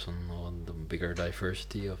jobs on the bigger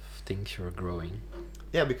diversity of things you're growing.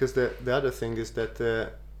 Yeah, because the other thing is that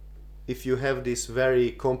if you have this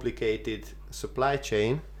very complicated supply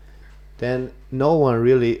chain, then no one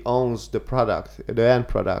really owns the product, the end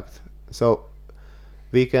product. So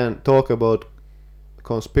we can talk about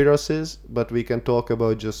conspiracies, but we can talk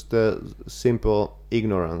about just simple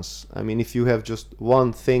ignorance. I mean, if you have just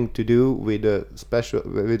one thing to do with a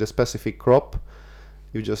specific crop,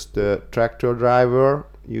 you just tractor driver,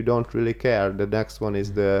 you don't really care. The next one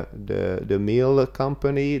is the meal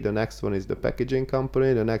company, the next one is the packaging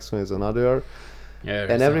company, the next one is another. Yeah,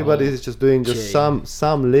 and everybody is just doing just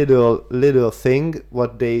some little thing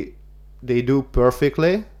what they do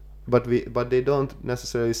perfectly, but they don't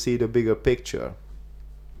necessarily see the bigger picture.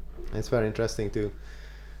 It's very interesting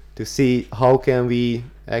to see how can we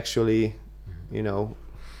actually,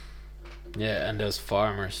 Yeah, and those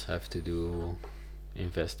farmers have to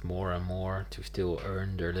invest more and more to still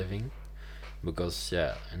earn their living, because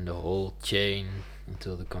in the whole chain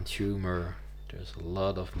until the consumer, there's a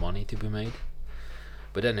lot of money to be made.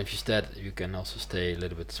 But then if you can also stay a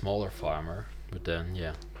little bit smaller farmer, but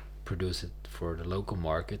then produce it for the local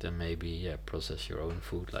market and maybe process your own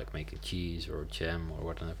food, like making cheese or jam or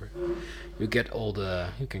whatever. You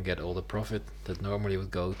can get all the profit that normally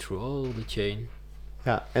would go through all the chain.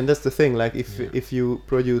 Yeah, and that's the thing. Like if you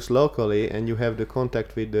produce locally and you have the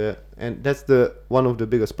contact with and that's one of the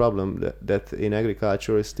biggest problem that in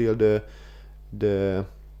agriculture is still the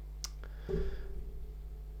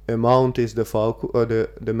amount is the focus, or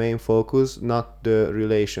the main focus, not the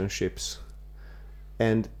relationships.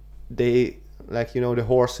 And they, like, the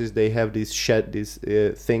horses, they have this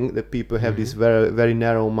thing that people have this very, very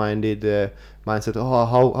narrow-minded mindset.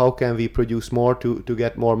 How can we produce more to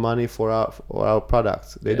get more money for our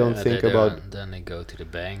products? They don't think about. Then they go to the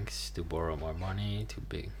banks to borrow more money, to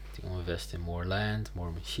invest in more land,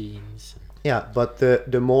 more machines. Yeah, but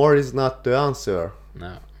the more is not the answer.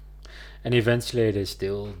 No. And eventually they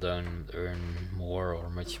still don't earn more or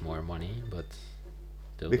much more money, but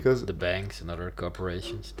because the banks and other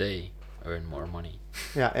corporations, they earn more money.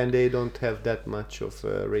 Yeah, and they don't have that much of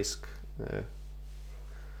risk.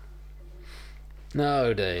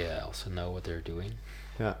 No, they also know what they're doing.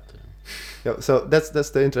 Yeah. So that's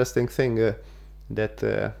the interesting thing,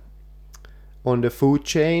 that on the food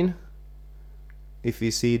chain, if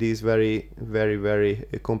we see these very, very, very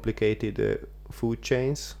complicated food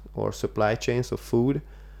chains or supply chains of food,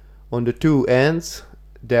 on the two ends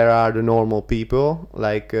there are the normal people,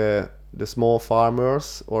 like the small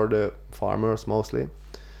farmers, or the farmers mostly,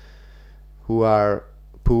 who are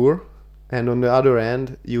poor, and on the other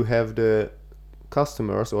end you have the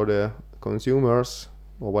customers or the consumers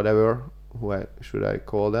or whatever, should I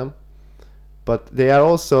call them, but they are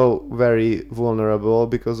also very vulnerable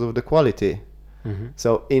because of the quality.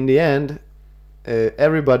 So in the end,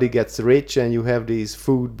 everybody gets rich, and you have these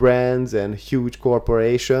food brands and huge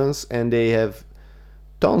corporations, and they have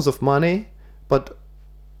tons of money, but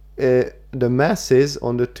the masses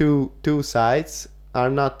on the two sides are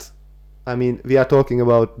not. I mean, we are talking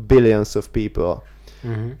about billions of people.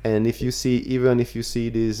 And if you see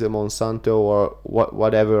this Monsanto or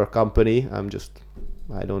whatever company,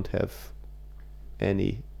 I don't have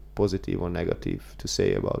any positive or negative to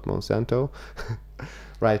say about Monsanto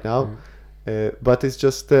right now. But it's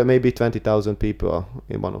just maybe 20,000 people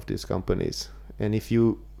in one of these companies. And if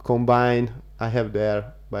you combine, I have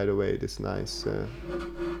there, by the way, this nice, that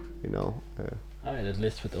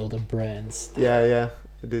list with all the brands yeah,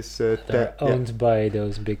 this that are owned by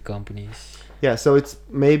those big companies. Yeah, so it's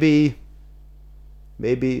maybe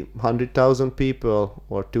 100,000 people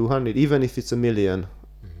or 200, even if it's a million.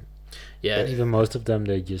 Yeah, and even most of them,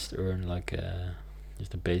 they just earn like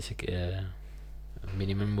just a basic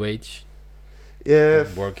minimum wage. Yeah,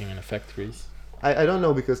 Working in the factories. I don't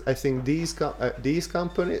know, because I think these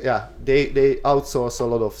companies, they outsource a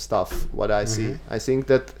lot of stuff. What I see, I think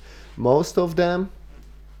that most of the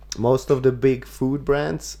big food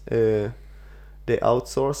brands, they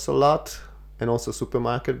outsource a lot, and also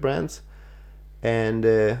supermarket brands. And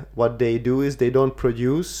what they do is they don't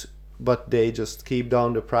produce, but they just keep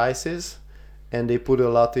down the prices, and they put a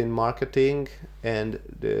lot in marketing and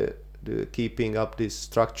the keeping up this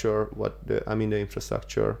structure, the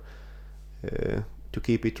infrastructure, to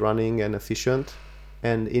keep it running and efficient.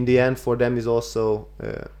 And in the end, for them is also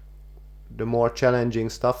the more challenging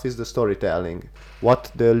stuff is the storytelling,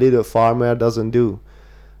 what the little farmer doesn't do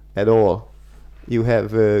at all. You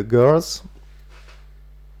have girls,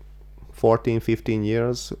 14, 15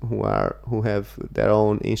 years, who have their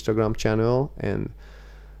own Instagram channel and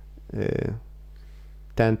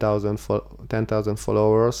 10,000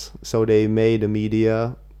 followers. So they made a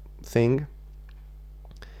media thing.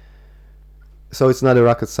 So it's not a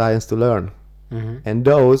rocket science to learn. And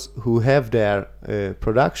those who have their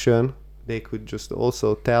production, they could just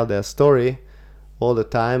also tell their story all the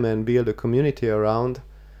time and build a community around.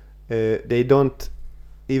 They don't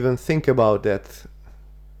even think about that.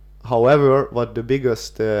 However, what the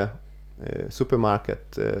biggest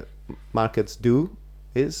markets do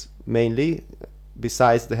is mainly,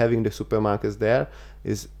 besides having the supermarkets there,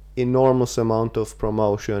 is enormous amount of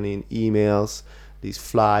promotion in emails, these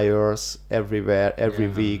flyers everywhere, every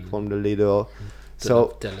week from the Lidl.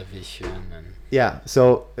 So television and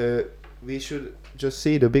so we should just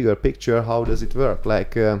see the bigger picture. How does it work?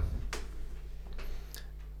 Like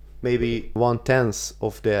maybe 1/10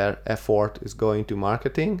 of their effort is going to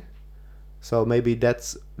marketing. So maybe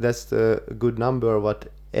that's a good number what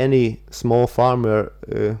any small farmer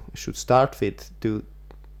should start with, to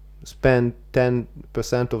spend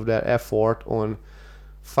 10% of their effort on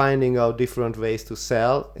finding out different ways to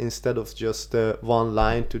sell, instead of just one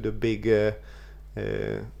line to the big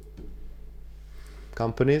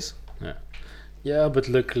companies. Yeah, but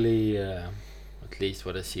luckily, at least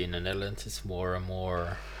what I see in the Netherlands, it's more and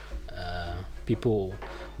more people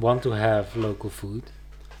want to have local food.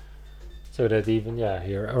 So that even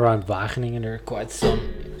here around Wageningen, there are quite some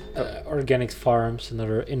organic farms and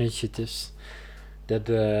other initiatives that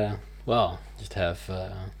just have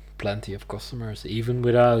plenty of customers, even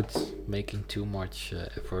without making too much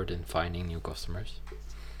effort in finding new customers.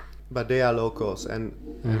 But they are locals, and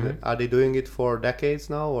are they doing it for decades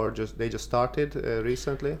now, or they just started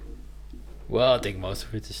recently? Well, I think most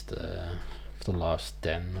of it is the last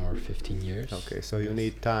 10 or 15 years. Okay, so you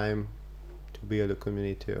need time to build a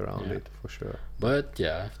community around it, for sure. But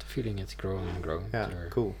I have the feeling it's growing and growing. Yeah,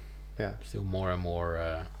 cool. Yeah, still more and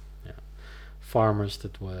more farmers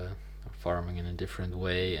that were farming in a different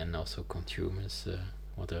way, and also consumers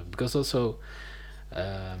whatever, because also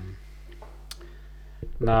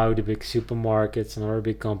now the big supermarkets and other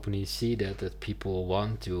big companies see that people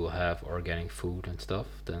want to have organic food and stuff.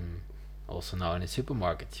 Then also now in the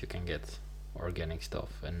supermarkets you can get organic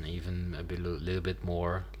stuff, and even a little bit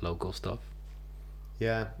more local stuff.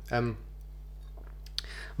 Yeah.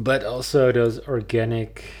 But also those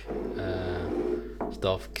organic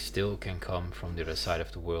stuff still can come from the other side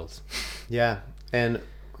of the world. Yeah, and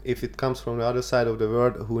if it comes from the other side of the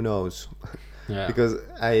world, who knows? Yeah. Because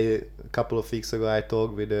a couple of weeks ago I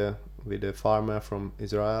talked with a farmer from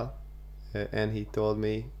Israel, and he told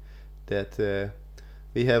me that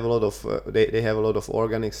we have a lot of they have a lot of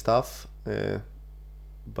organic stuff,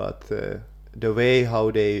 but the way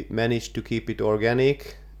how they manage to keep it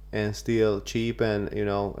organic and still cheap and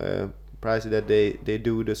pricey, that they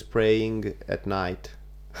do the spraying at night.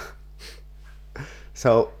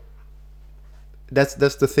 So that's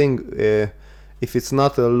the thing. If it's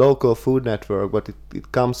not a local food network, but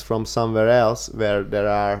it comes from somewhere else where there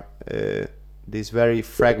are this very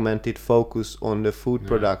fragmented focus on the food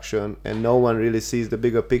production, and no one really sees the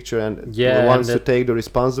bigger picture and wants to take the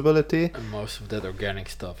responsibility. And most of that organic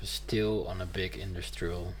stuff is still on a big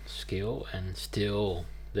industrial scale, and still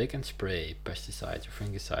they can spray pesticides or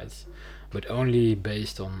fungicides, but only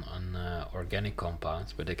based on organic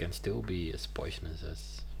compounds, but they can still be as poisonous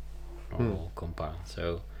as normal compounds.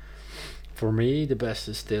 So for me, the best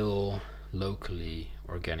is still locally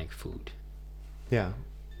organic food. Yeah,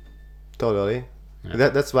 totally.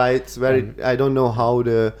 That's why it's very. I don't know how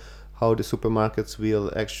the supermarkets will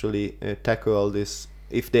actually tackle this,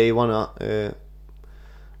 if they wanna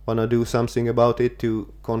do something about it,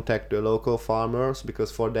 to contact the local farmers,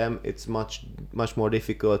 because for them it's much more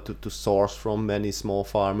difficult to source from many small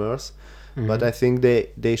farmers. But I think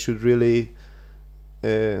they should really.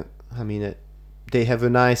 They have a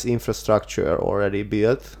nice infrastructure already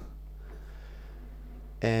built,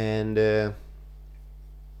 and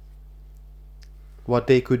what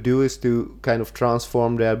they could do is to kind of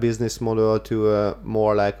transform their business model to a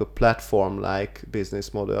more like a platform-like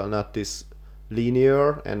business model, not this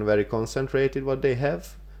linear and very concentrated what they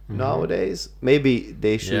have nowadays. Maybe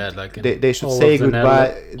they should they should say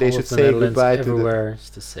goodbye. They should say goodbye to everywhere. It's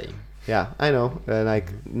the same. Yeah, I know.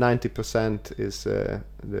 Like 90% is the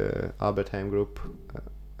Albert Heijn Group,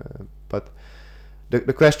 but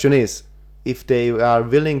the question is, if they are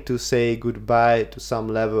willing to say goodbye to some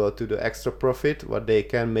level to the extra profit what they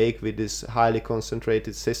can make with these highly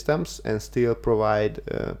concentrated systems, and still provide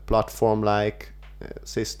a platform-like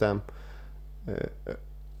system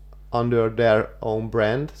under their own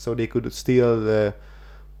brand, so they could still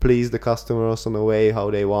please the customers in a way how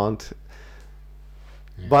they want.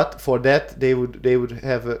 But for that, they would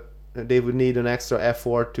need an extra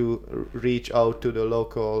effort to reach out to the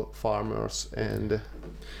local farmers. And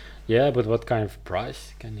but what kind of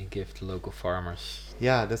price can you give to local farmers?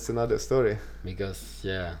 Yeah, that's another story. Because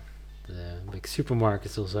the big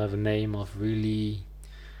supermarkets also have a name of really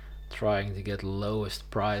trying to get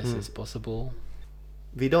lowest price as possible.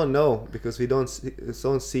 We don't know, because we don't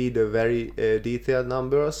see the very detailed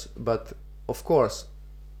numbers, but of course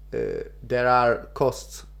there are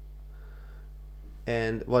costs,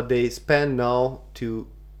 and what they spend now to,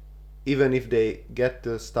 even if they get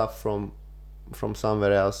the stuff from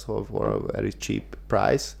somewhere else for a very cheap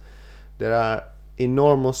price, there are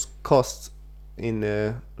enormous costs in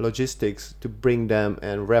logistics to bring them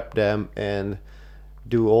and wrap them and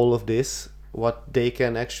do all of this, what they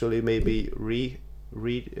can actually maybe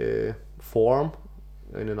reform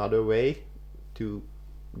in another way to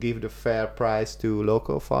give the fair price to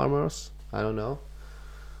local farmers. I don't know.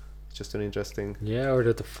 It's just an interesting. Or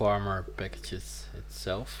that the farmer packages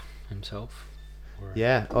himself.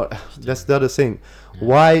 Or that's the other thing.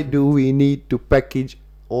 Why do we need to package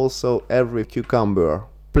also every cucumber?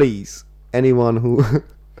 Please, anyone who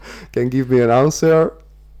can give me an answer,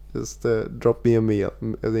 just drop me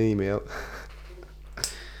an email.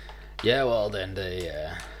 Well, then they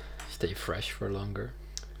stay fresh for longer.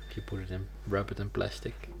 If you wrap it in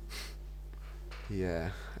plastic.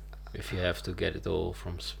 Yeah. If you have to get it all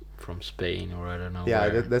from Spain or I don't know.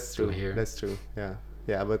 That's true. Here. That's true.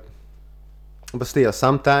 Yeah, but still,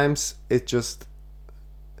 sometimes it just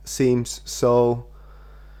seems so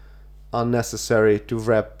unnecessary to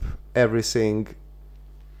wrap everything.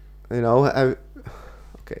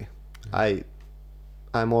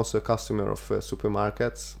 I'm also a customer of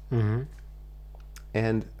supermarkets,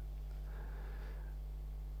 and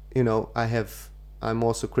I'm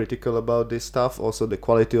also critical about this stuff. Also, the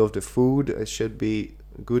quality of the food should be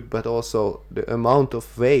good, but also the amount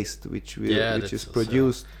of waste which is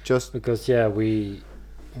produced, just because we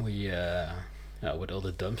with all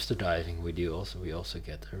the dumpster diving we also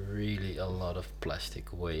get really a lot of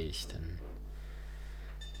plastic waste, and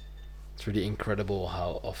it's really incredible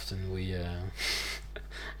how often we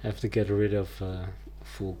have to get rid of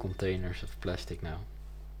full containers of plastic now,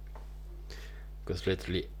 because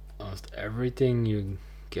literally almost everything you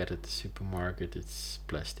get at the supermarket, it's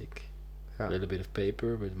plastic. A little bit of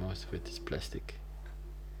paper, but most of it is plastic.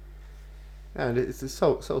 And it's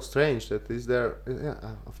so strange that is there.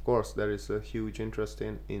 Of course there is a huge interest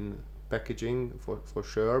in packaging for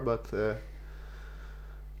sure, but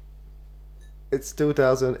it's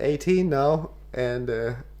 2018 now,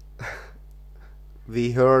 and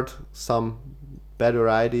we heard some better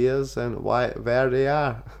ideas and where they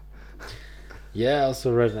are. Yeah, I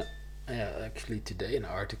also read actually today an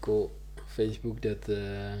article on Facebook that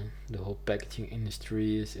the whole packaging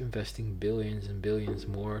industry is investing billions and billions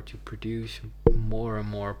more to produce more and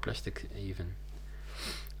more plastic even.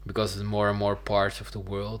 Because in more and more parts of the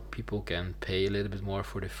world, people can pay a little bit more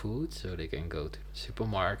for the food, so they can go to the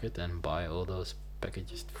supermarket and buy all those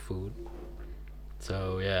packaged food.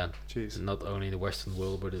 So yeah, Jeez. not only the Western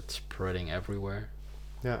world, but it's spreading everywhere.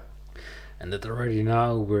 Yeah. And that already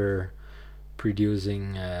now we're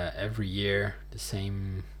producing every year the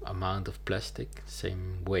same amount of plastic,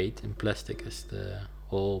 same weight in plastic as the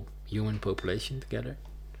whole human population together.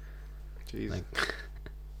 Jeez. Like,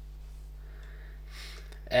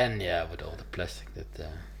 and yeah, with all the plastic that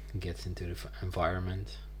gets into the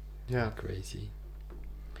environment, Yeah. crazy.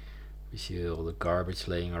 We see all the garbage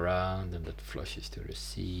laying around, and that flushes to the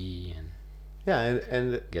sea and Yeah,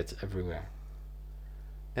 and gets everywhere.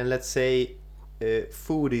 and let's say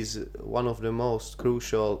food is one of the most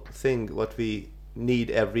crucial thing what we need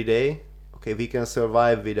every day. Okay, we can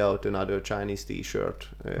survive without another Chinese T-shirt,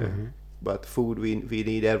 but food we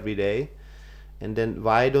need every day. And then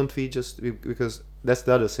why don't we just, because that's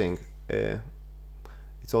the other thing.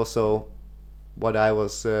 It's also what I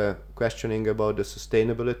was questioning about the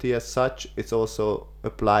sustainability as such. It also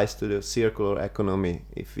applies to the circular economy,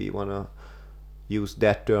 if we want to use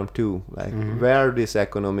that term too. Like where this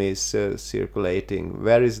economy is circulating,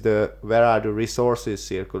 where are the resources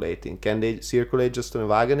circulating? Can they circulate just on a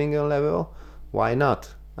Wageningen level? Why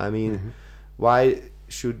not? I mean, why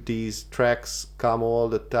should these tracks come all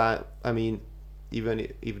the time? I mean, even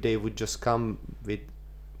if they would just come with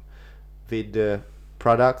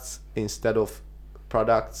products instead of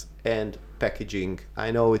products and packaging.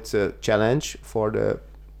 I know it's a challenge for the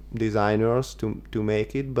designers to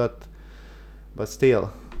make it, but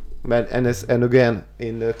still. And again,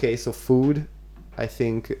 in the case of food, I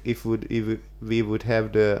think if we would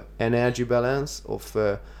have the energy balance of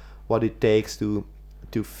what it takes to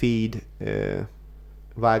feed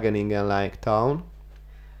Wageningen like town,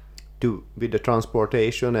 with the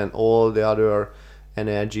transportation and all the other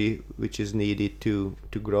energy which is needed to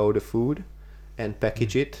grow the food and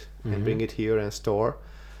package it and bring it here and store.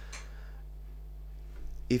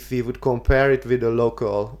 If we would compare it with a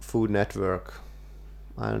local food network,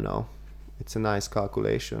 I don't know, it's a nice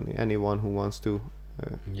calculation. Anyone who wants to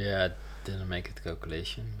Yeah, I didn't make a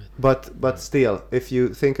calculation, but still, if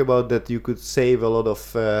you think about that, you could save a lot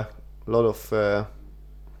of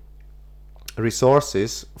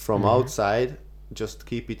resources from outside. Just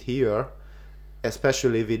keep it here,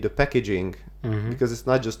 especially with the packaging, because it's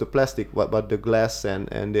not just the plastic, but the glass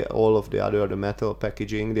and all of the metal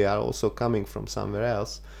packaging. They are also coming from somewhere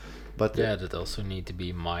else. But yeah, that also need to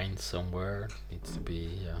be mined somewhere. Needs to be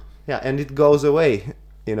yeah, and it goes away.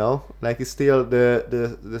 Like it's still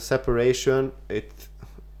the separation.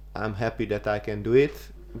 I'm happy that I can do it,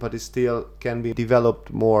 but it still can be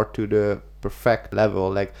developed more to the perfect level.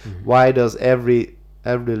 Like why does every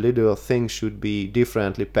little thing should be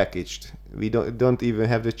differently packaged? We don't even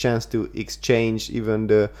have the chance to exchange even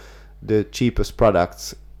the cheapest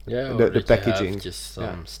products. Yeah, the or that packaging. You have just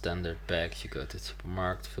some standard bags. You go to the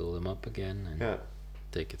supermarket, fill them up again, and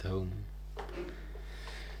take it home.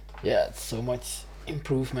 Yeah, so much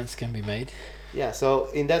improvements can be made. Yeah, so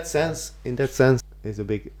in that sense, it's a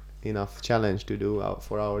big enough challenge to do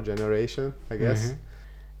for our generation, I guess.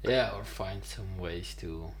 Yeah, or find some ways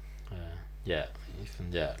to,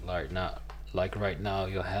 like right now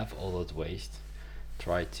you have all that waste.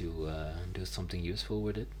 Try to do something useful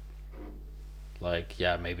with it. Like,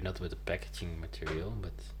 maybe not with the packaging material,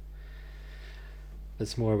 but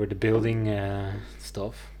that's more with the building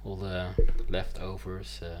stuff. All the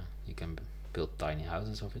leftovers, you can build tiny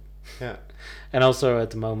houses of it. Yeah. And also at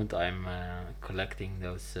the moment I'm collecting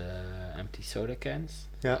those empty soda cans,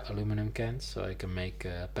 aluminum cans, so I can make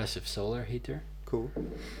a passive solar heater. Cool.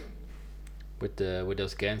 With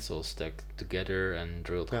those cans all stuck together and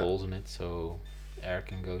drilled holes in it, so air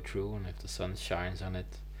can go through, and if the sun shines on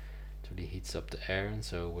it, it really heats up the air. And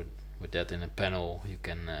so with that in a panel, you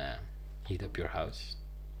can heat up your house.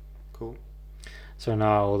 Cool. So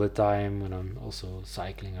now all the time when I'm also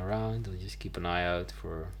cycling around, I just keep an eye out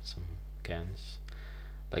for some cans.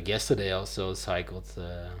 Like yesterday I also cycled,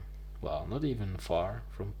 not even far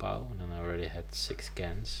from Pau, and then I already had 6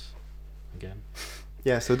 cans again.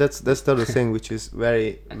 Yeah, so that's the other thing which is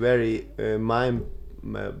very, very mind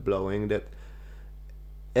blowing, that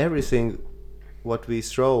everything what we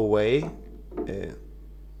throw away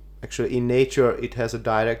actually in nature it has a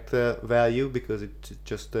direct value because it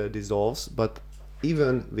just dissolves. But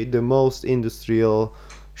even with the most industrial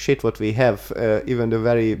shit what we have, even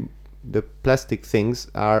the plastic things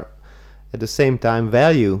are at the same time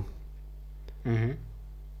value. Mm-hmm.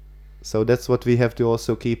 So that's what we have to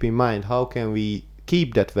also keep in mind. How can we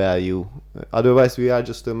keep that value? Otherwise, we are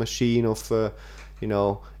just a machine of,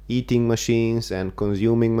 eating machines and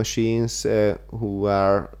consuming machines who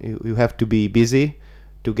have to be busy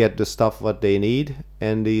to get the stuff what they need,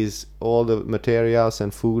 and these all the materials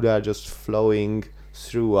and food are just flowing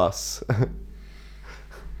through us.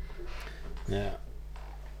 Yeah.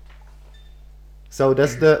 So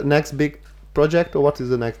that's the next big project, or what is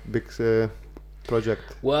the next big project?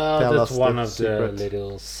 Well, Tell that's us one the of secret. the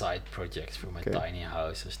little side projects for my Okay. tiny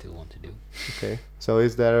house I still want to do. Okay. So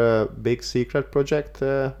is there a big secret project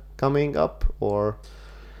coming up, or?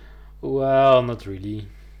 Well, not really.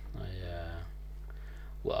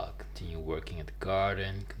 I continue working at the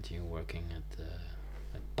garden, continue working at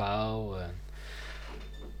POW, and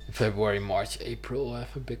in February, March, April I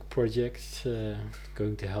have a big project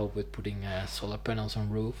going to help with putting solar panels on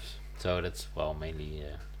roofs. So that's mainly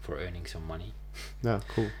for earning some money. Yeah,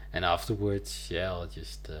 cool. And afterwards, I'll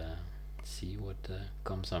just see what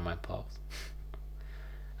comes on my path.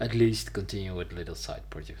 At least continue with little side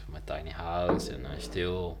projects for my tiny house, and I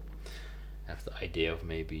still have the idea of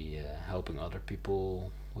maybe helping other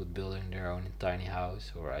people with building their own tiny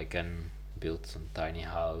house, or I can build some tiny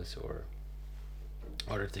house or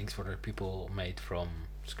other things for other people made from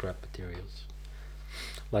scrap materials.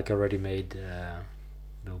 Like I already made the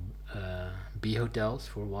bee hotels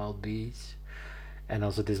for wild bees, and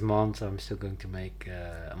also this month I'm still going to make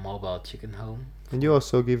a mobile chicken home. And you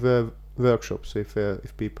also give workshops if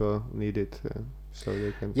people need it, so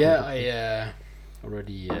they can. Yeah, contact you. I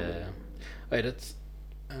already. That's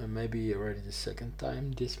maybe already the second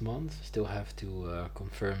time this month. Still have to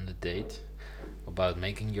confirm the date about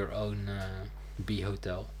making your own bee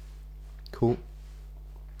hotel. Cool.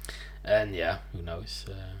 And who knows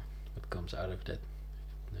what comes out of that.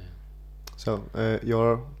 So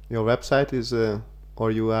your website is,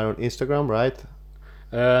 or you are on Instagram, right?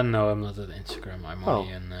 No, I'm not on Instagram. I'm Oh.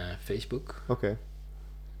 only on Facebook. Okay.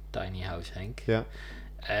 Tiny House Henk. Yeah.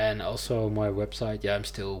 And also my website. I'm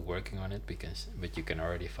still working on it but you can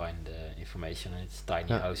already find information on it. It's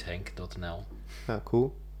tinyhousehenk.nl. Yeah,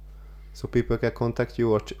 cool. So people can contact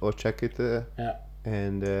you or check it. Yeah.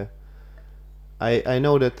 And I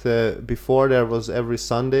know that before there was every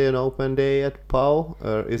Sunday an open day at POW.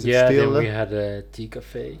 Is it still? Then we had a tea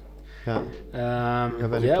cafe. Yeah.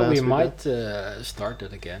 have any We plans with might start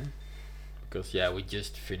that again, because we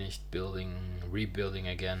just finished rebuilding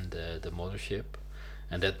again the mothership,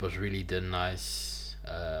 and that was really the nice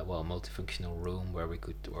multifunctional room where we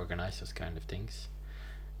could organize those kind of things.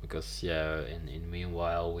 Because in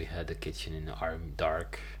meanwhile we had the kitchen in the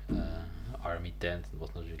dark army tent. It was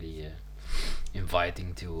not really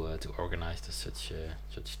inviting to organize such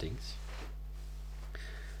things.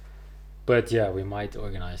 But we might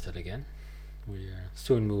organize that again.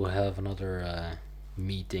 Soon we will have another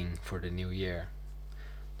meeting for the new year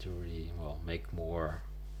to really make more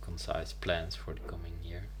concise plans for the coming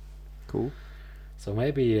year. Cool. So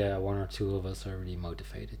maybe one or two of us are really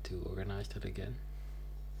motivated to organize that again.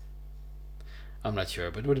 I'm not sure,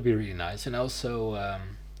 but it would be really nice. And also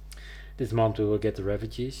this month we will get the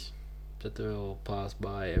refugees that will pass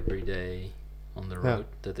by every day on the road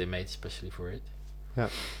that they made especially for it. Yeah.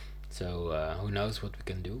 So who knows what we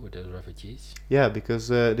can do with those refugees? Yeah, because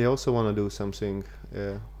they also want to do something.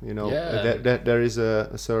 There is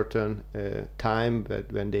a certain time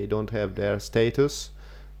that when they don't have their status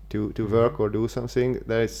to work or do something.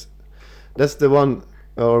 That's the one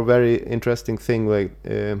or very interesting thing. Like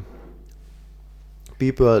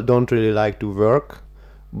people don't really like to work,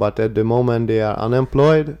 but at the moment they are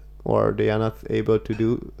unemployed or they are not able to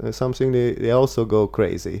do something, they also go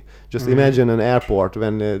crazy. Just imagine an airport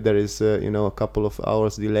when there is a couple of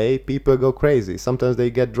hours delay. People go crazy. Sometimes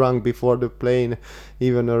they get drunk before the plane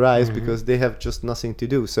even arrives because they have just nothing to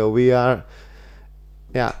do. So we are,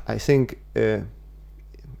 I think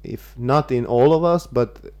if not in all of us,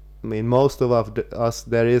 but I mean most of us,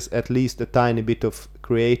 there is at least a tiny bit of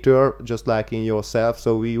creator, just like in yourself.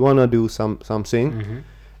 So we want to do something.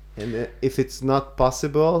 And if it's not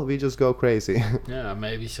possible, we just go crazy.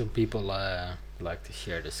 Maybe some people like to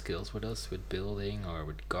share the skills with us with building or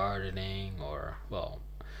with gardening or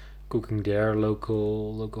cooking their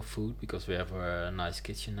local food, because we have a nice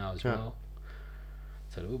kitchen now as well.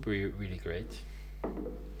 So that would be really great.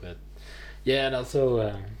 But and also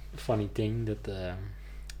a funny thing that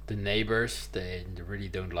the neighbors they really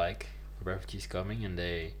don't like refugees coming, and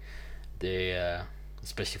they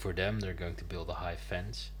especially for them, they're going to build a high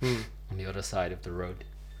fence on the other side of the road.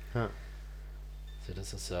 Huh. So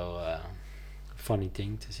that's also a funny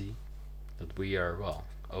thing to see, that we are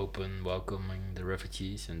open, welcoming the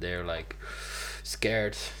refugees, and they're like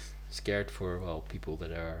scared for people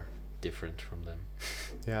that are different from them.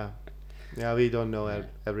 Yeah, we don't know. Yeah.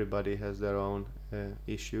 Everybody has their own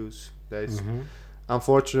issues. There's Mhm.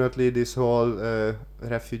 unfortunately this whole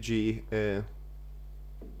refugee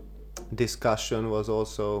discussion was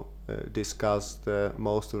also discussed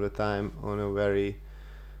most of the time on a very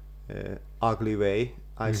ugly way.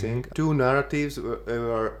 I think two narratives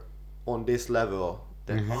were on this level.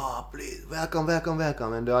 That please welcome,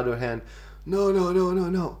 and the other hand,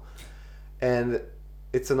 no. And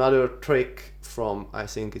it's another trick from, I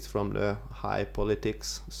think it's from the high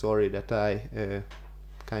politics. Sorry that I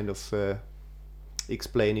kind of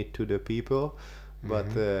explain it to the people,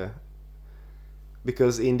 but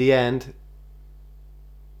because in the end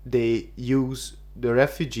they use the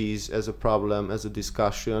refugees as a problem, as a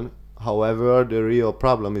discussion. However, the real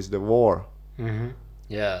problem is the war.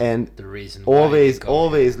 Yeah, And the reason why always they come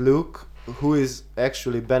always look who is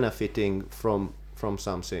actually benefiting from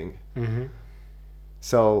something. here.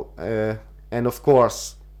 So and of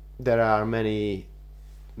course there are many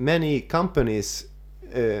companies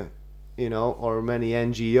or many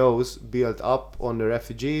NGOs built up on the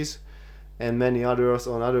refugees, and many others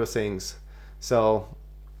on other things. So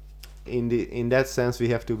in that sense we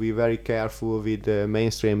have to be very careful with the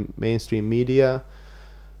mainstream media.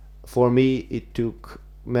 For me it took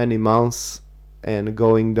many months and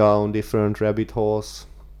going down different rabbit holes,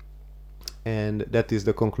 and that is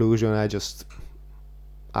the conclusion.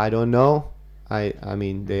 I don't know. I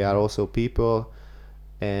mean they are also people,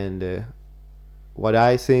 and what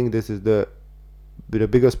I think this is the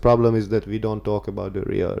biggest problem is that we don't talk about the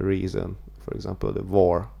real reason. For example, the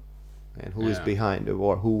war, and who is Yeah. behind the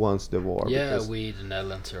war, who wants the war. Yeah, because we, the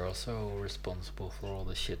Netherlands, are also responsible for all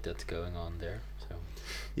the shit that's going on there. So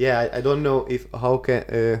yeah, I don't know if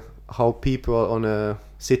how people on a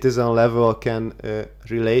citizen level can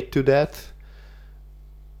relate to that,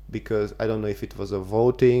 because I don't know if it was a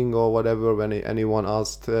voting or whatever when anyone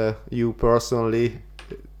asked you personally.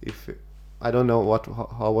 If I don't know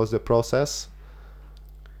how was the process.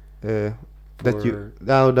 That you For-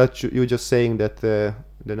 now that you're just saying that the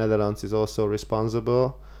Netherlands is also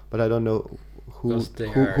responsible, but I don't know who Because they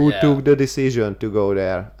who, are, who yeah. took the decision to go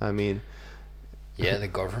there. I mean, yeah, the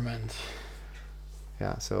government,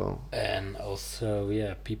 yeah. So and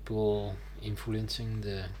also people influencing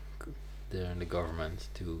the government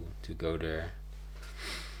to go there.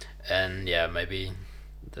 And maybe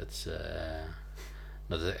that's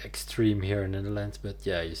not the extreme here in the Netherlands, but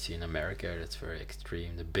you see in America that's very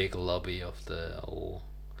extreme. The big lobby of the whole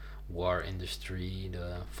war industry,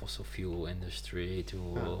 the fossil fuel industry,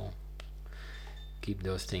 to keep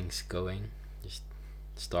those things going. Just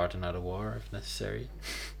start another war if necessary,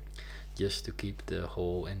 just to keep the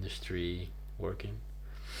whole industry working.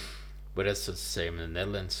 But that's the same in the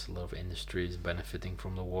Netherlands. A lot of industries benefiting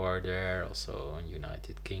from the war there. Also in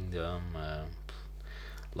United Kingdom, a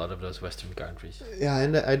lot of those Western countries. yeah,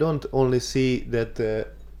 and I don't only see that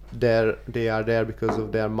they are there because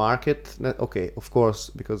of their market. Okay, of course,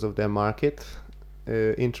 because of their market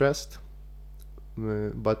interest.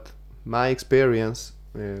 But my experience,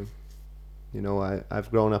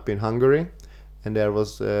 I've grown up in Hungary, and there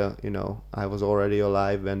was, I was already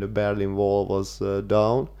alive when the Berlin Wall was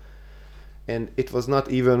down. And it was not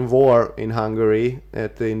even war in Hungary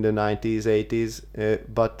in the 90s, 80s,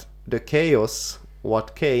 but the chaos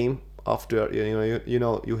what came after,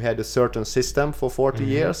 you had a certain system for 40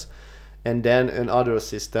 years, and then another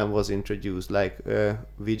system was introduced, like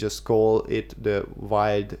we just call it the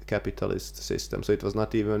wild capitalist system. So it was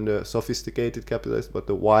not even the sophisticated capitalist, but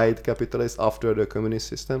the wild capitalist after the communist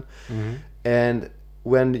system. And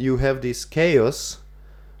when you have this chaos,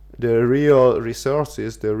 the real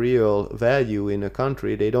resources, the real value in a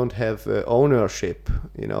country, they don't have ownership.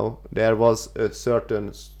 There was a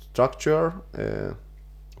certain structure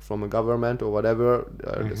from a government or whatever,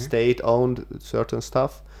 the state owned certain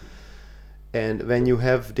stuff, and when you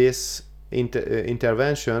have this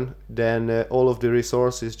intervention, then all of the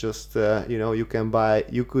resources just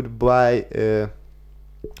you could buy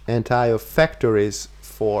entire factories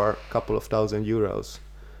for a couple of €1,000.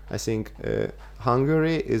 I think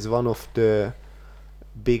Hungary is one of the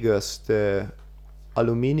biggest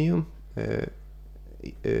aluminium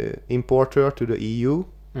importer to the EU,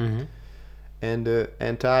 and the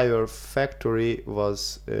entire factory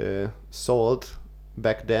was sold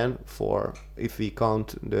back then, for if we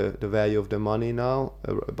count the value of the money now,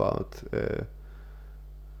 about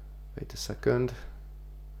wait a second,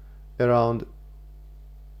 around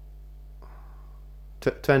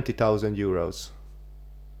 20,000 euros.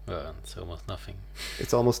 It's almost nothing.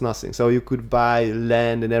 It's almost nothing. So you could buy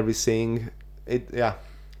land and everything.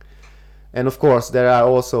 And of course there are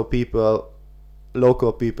also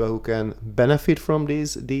local people who can benefit from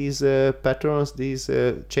these patterns, these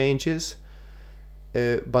changes.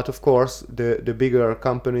 But of course the bigger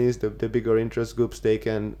companies, the bigger interest groups, they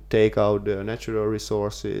can take out the natural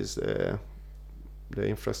resources, the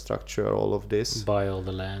infrastructure, all of this, buy all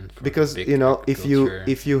the land for because big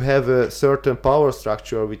if you have a certain power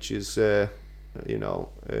structure which is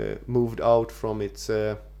moved out from its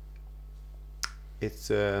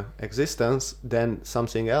existence, then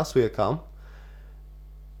something else will come,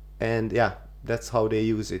 and that's how they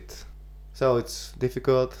use it. So it's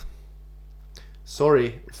difficult.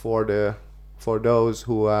 Sorry for those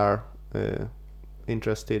who are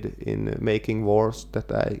interested in making wars, that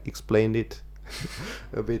I explained it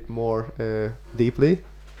a bit more deeply,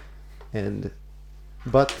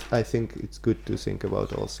 but I think it's good to think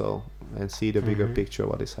about also and see the bigger picture,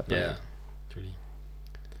 what is happening. Yeah, really.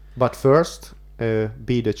 But first,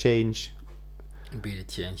 be the change. Be the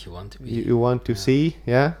change you want to be. You want to see,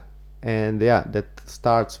 and that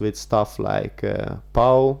starts with stuff like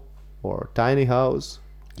POW or tiny house.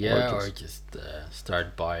 Or just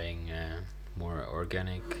start buying more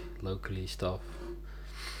organic, locally stuff.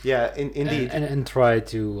 Yeah, indeed. And try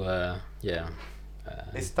to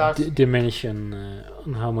diminish on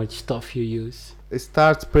how much stuff you use. It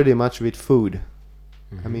starts pretty much with food.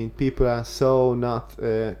 I mean, people are so not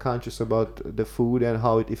conscious about the food and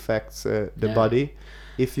how it affects the body.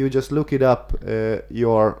 If you just look it up,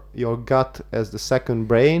 your gut as the second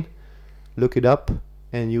brain, look it up,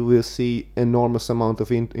 and you will see enormous amount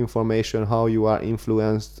of information how you are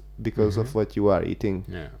influenced because of what you are eating.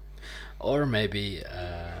 Yeah. Or maybe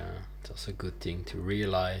it's also a good thing to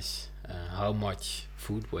realize how much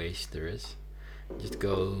food waste there is. Just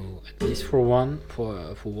go, at least for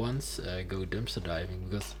once, go dumpster diving,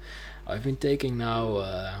 because I've been taking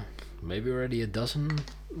now maybe already a dozen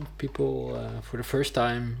people for the first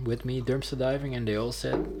time with me dumpster diving, and they all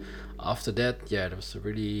said after that, it was a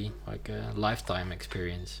really like a lifetime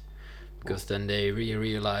experience, because then they really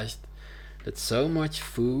realized that so much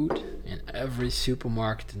food in every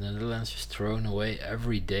supermarket in the Netherlands is thrown away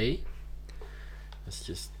every day. It's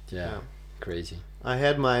just crazy. I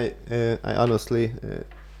had my I honestly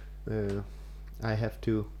I have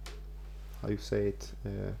to, how you say it,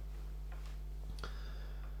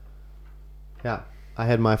 I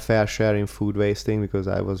had my fair share in food wasting, because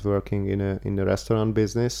I was working in the restaurant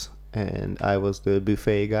business, and I was the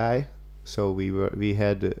buffet guy. So we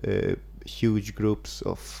had huge groups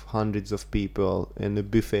of hundreds of people in the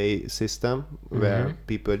buffet system, where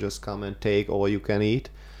people just come and take all you can eat.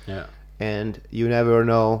 Yeah. And you never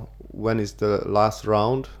know when is the last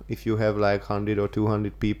round, if you have like 100 or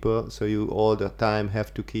 200 people, so you all the time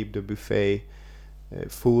have to keep the buffet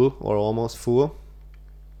full or almost full.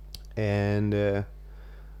 And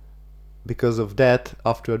because of that,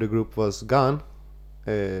 after the group was gone,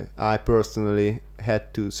 I personally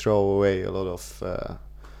had to throw away a lot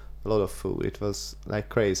of food. It was like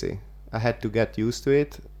crazy. I had to get used to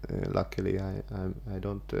it. Luckily I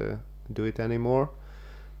don't do it anymore,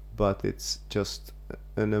 but it's just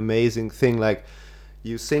an amazing thing. Like,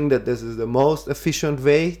 you think that this is the most efficient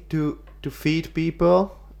way to feed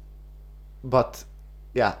people, but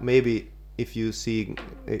maybe if you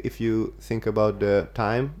think about the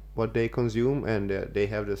time what they consume, and they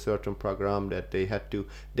have a certain program that they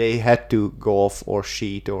had to go off or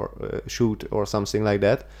shoot or something like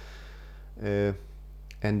that,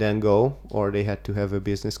 and then go, or they had to have a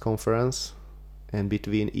business conference and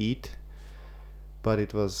between eat. But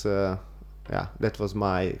it was that was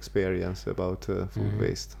my experience about food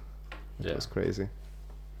waste. It was crazy.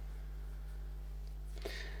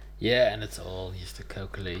 Yeah, and it's all just a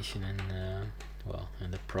calculation and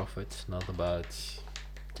and the profits, not about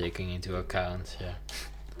taking into account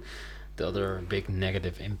the other big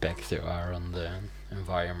negative impacts there are on the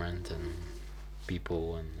environment and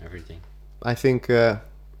people and everything. I think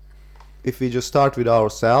if we just start with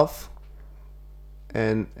ourselves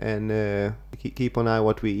and keep an eye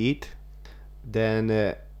what we eat,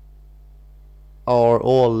 then our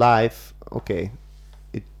whole life,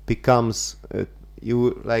 it becomes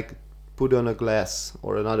you like put on a glass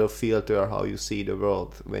or another filter how you see the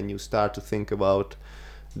world when you start to think about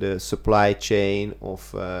the supply chain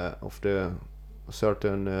of the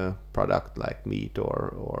certain product like meat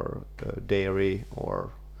or dairy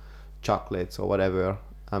or chocolates or whatever.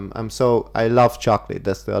 I love chocolate.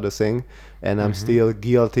 That's the other thing, and I'm Mhm. still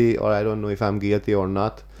guilty, or I don't know if I'm guilty or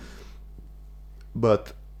not.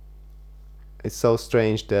 But it's so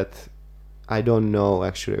strange that I don't know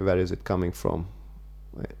actually where is it coming from.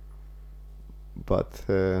 But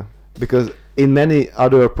because in many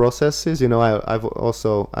other processes,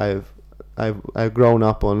 I've grown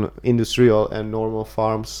up on industrial and normal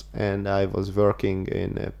farms, and I was working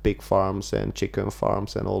in pig farms and chicken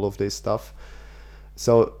farms and all of this stuff.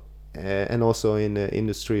 So and also in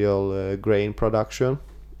industrial grain production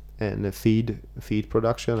and feed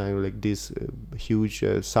production, and like these huge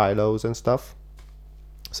silos and stuff.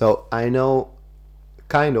 So I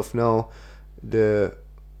kind of know the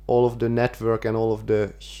all of the network and all of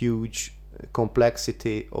the huge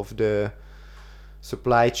complexity of the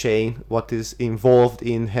supply chain, what is involved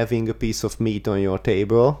in having a piece of meat on your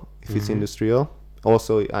table if it's Mhm. industrial.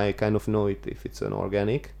 Also, I kind of know it if it's an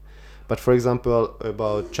organic. But for example,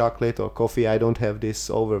 about chocolate or coffee, I don't have this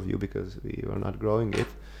overview because we were not growing it,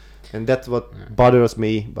 and that's what Yeah. bothers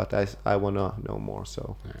me. But I wanna know more.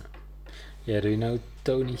 So Yeah, do you know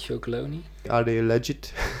Tony Chocoloni? are they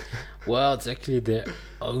legit? Well, it's actually the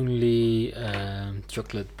only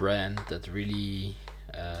chocolate brand that really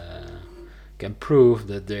can prove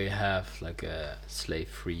that they have like a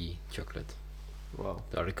slave-free chocolate. Wow.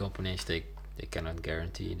 The other companies, they cannot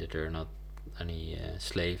guarantee that there are not any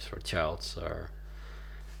slaves or childs are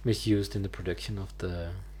misused in the production of the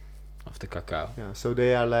cacao. Yeah. So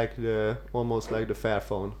they are like the almost like the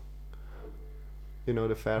Fairphone. You know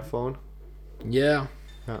the Fairphone? Yeah.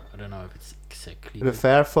 Yeah. I don't know if it's exactly. The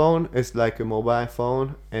Fairphone is like a mobile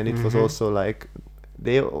phone, and it was Mhm. also like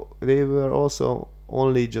they were also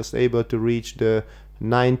only just able to reach the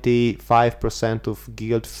 95% of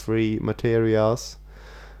guilt-free materials.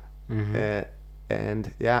 Mhm.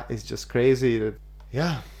 And yeah, it's just crazy that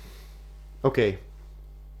yeah. Okay,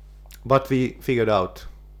 but we figured out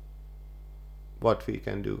what we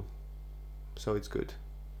can do, so it's good.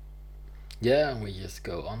 Yeah, we just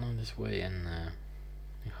go on this way, and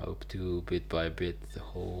we hope to bit by bit the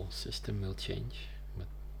whole system will change, but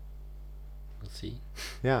we'll see.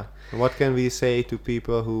 Yeah. What can we say to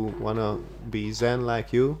people who wanna be Zen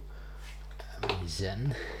like you?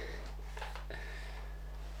 Zen.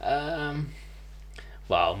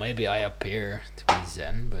 Well, maybe I appear to be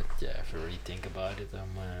Zen, but yeah, if I really think about it, I'm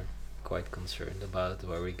quite concerned about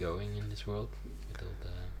where we're going in this world with all the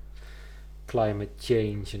climate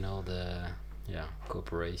change and all the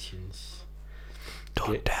corporations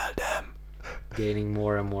Don't tell them. gaining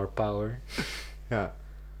more and more power. Yeah.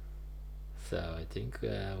 So I think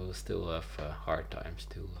we'll still have hard times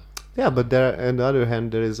too. Yeah, but there, on the other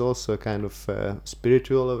hand, there is also a kind of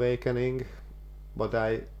spiritual awakening. What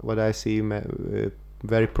I see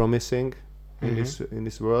very promising in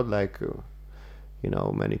this world. Like,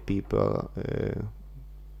 many people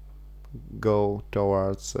go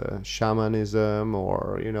towards shamanism,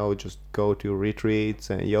 or just go to retreats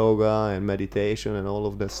and yoga and meditation, and all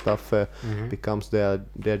of that stuff becomes their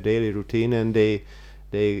daily routine, and they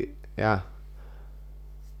yeah.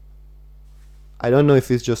 I don't know if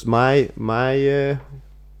it's just my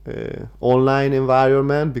online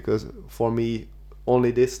environment, because for me only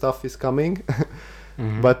this stuff is coming.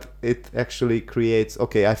 But it actually creates,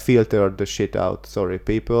 okay, I filtered the shit out. Sorry,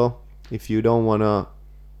 people, if you don't wanna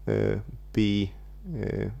be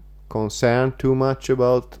concerned too much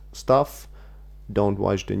about stuff, don't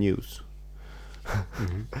watch the news.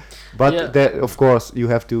 But Yeah. that, of course, you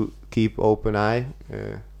have to keep open eye.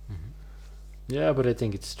 Yeah, but I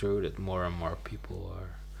think it's true that more and more people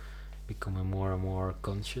are becoming more and more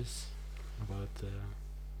conscious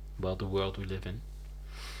about the world we live in,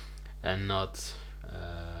 and not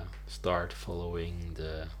start following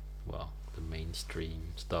the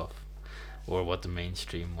mainstream stuff, or what the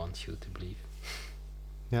mainstream wants you to believe.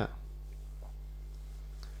 Yeah.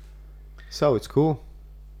 So it's cool,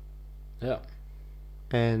 Yeah.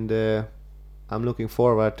 and I'm looking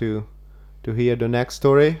forward to hear the next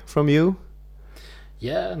story from you.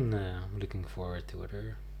 Yeah, and I'm looking forward to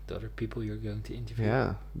the other people you're going to interview.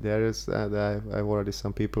 Yeah, there is. I've already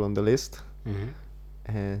some people on the list, Mm-hmm.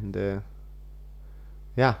 and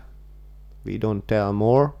yeah, we don't tell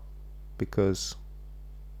more because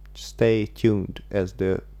stay tuned, as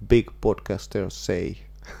the big podcasters say.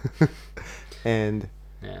 And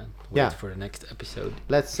Yeah. Wait Yeah. for the next episode.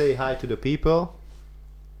 let's say hi to the people.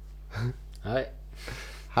 Hi.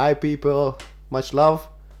 Hi, people. Much love,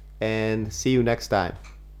 and see you next time.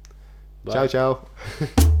 Bye. Ciao, ciao.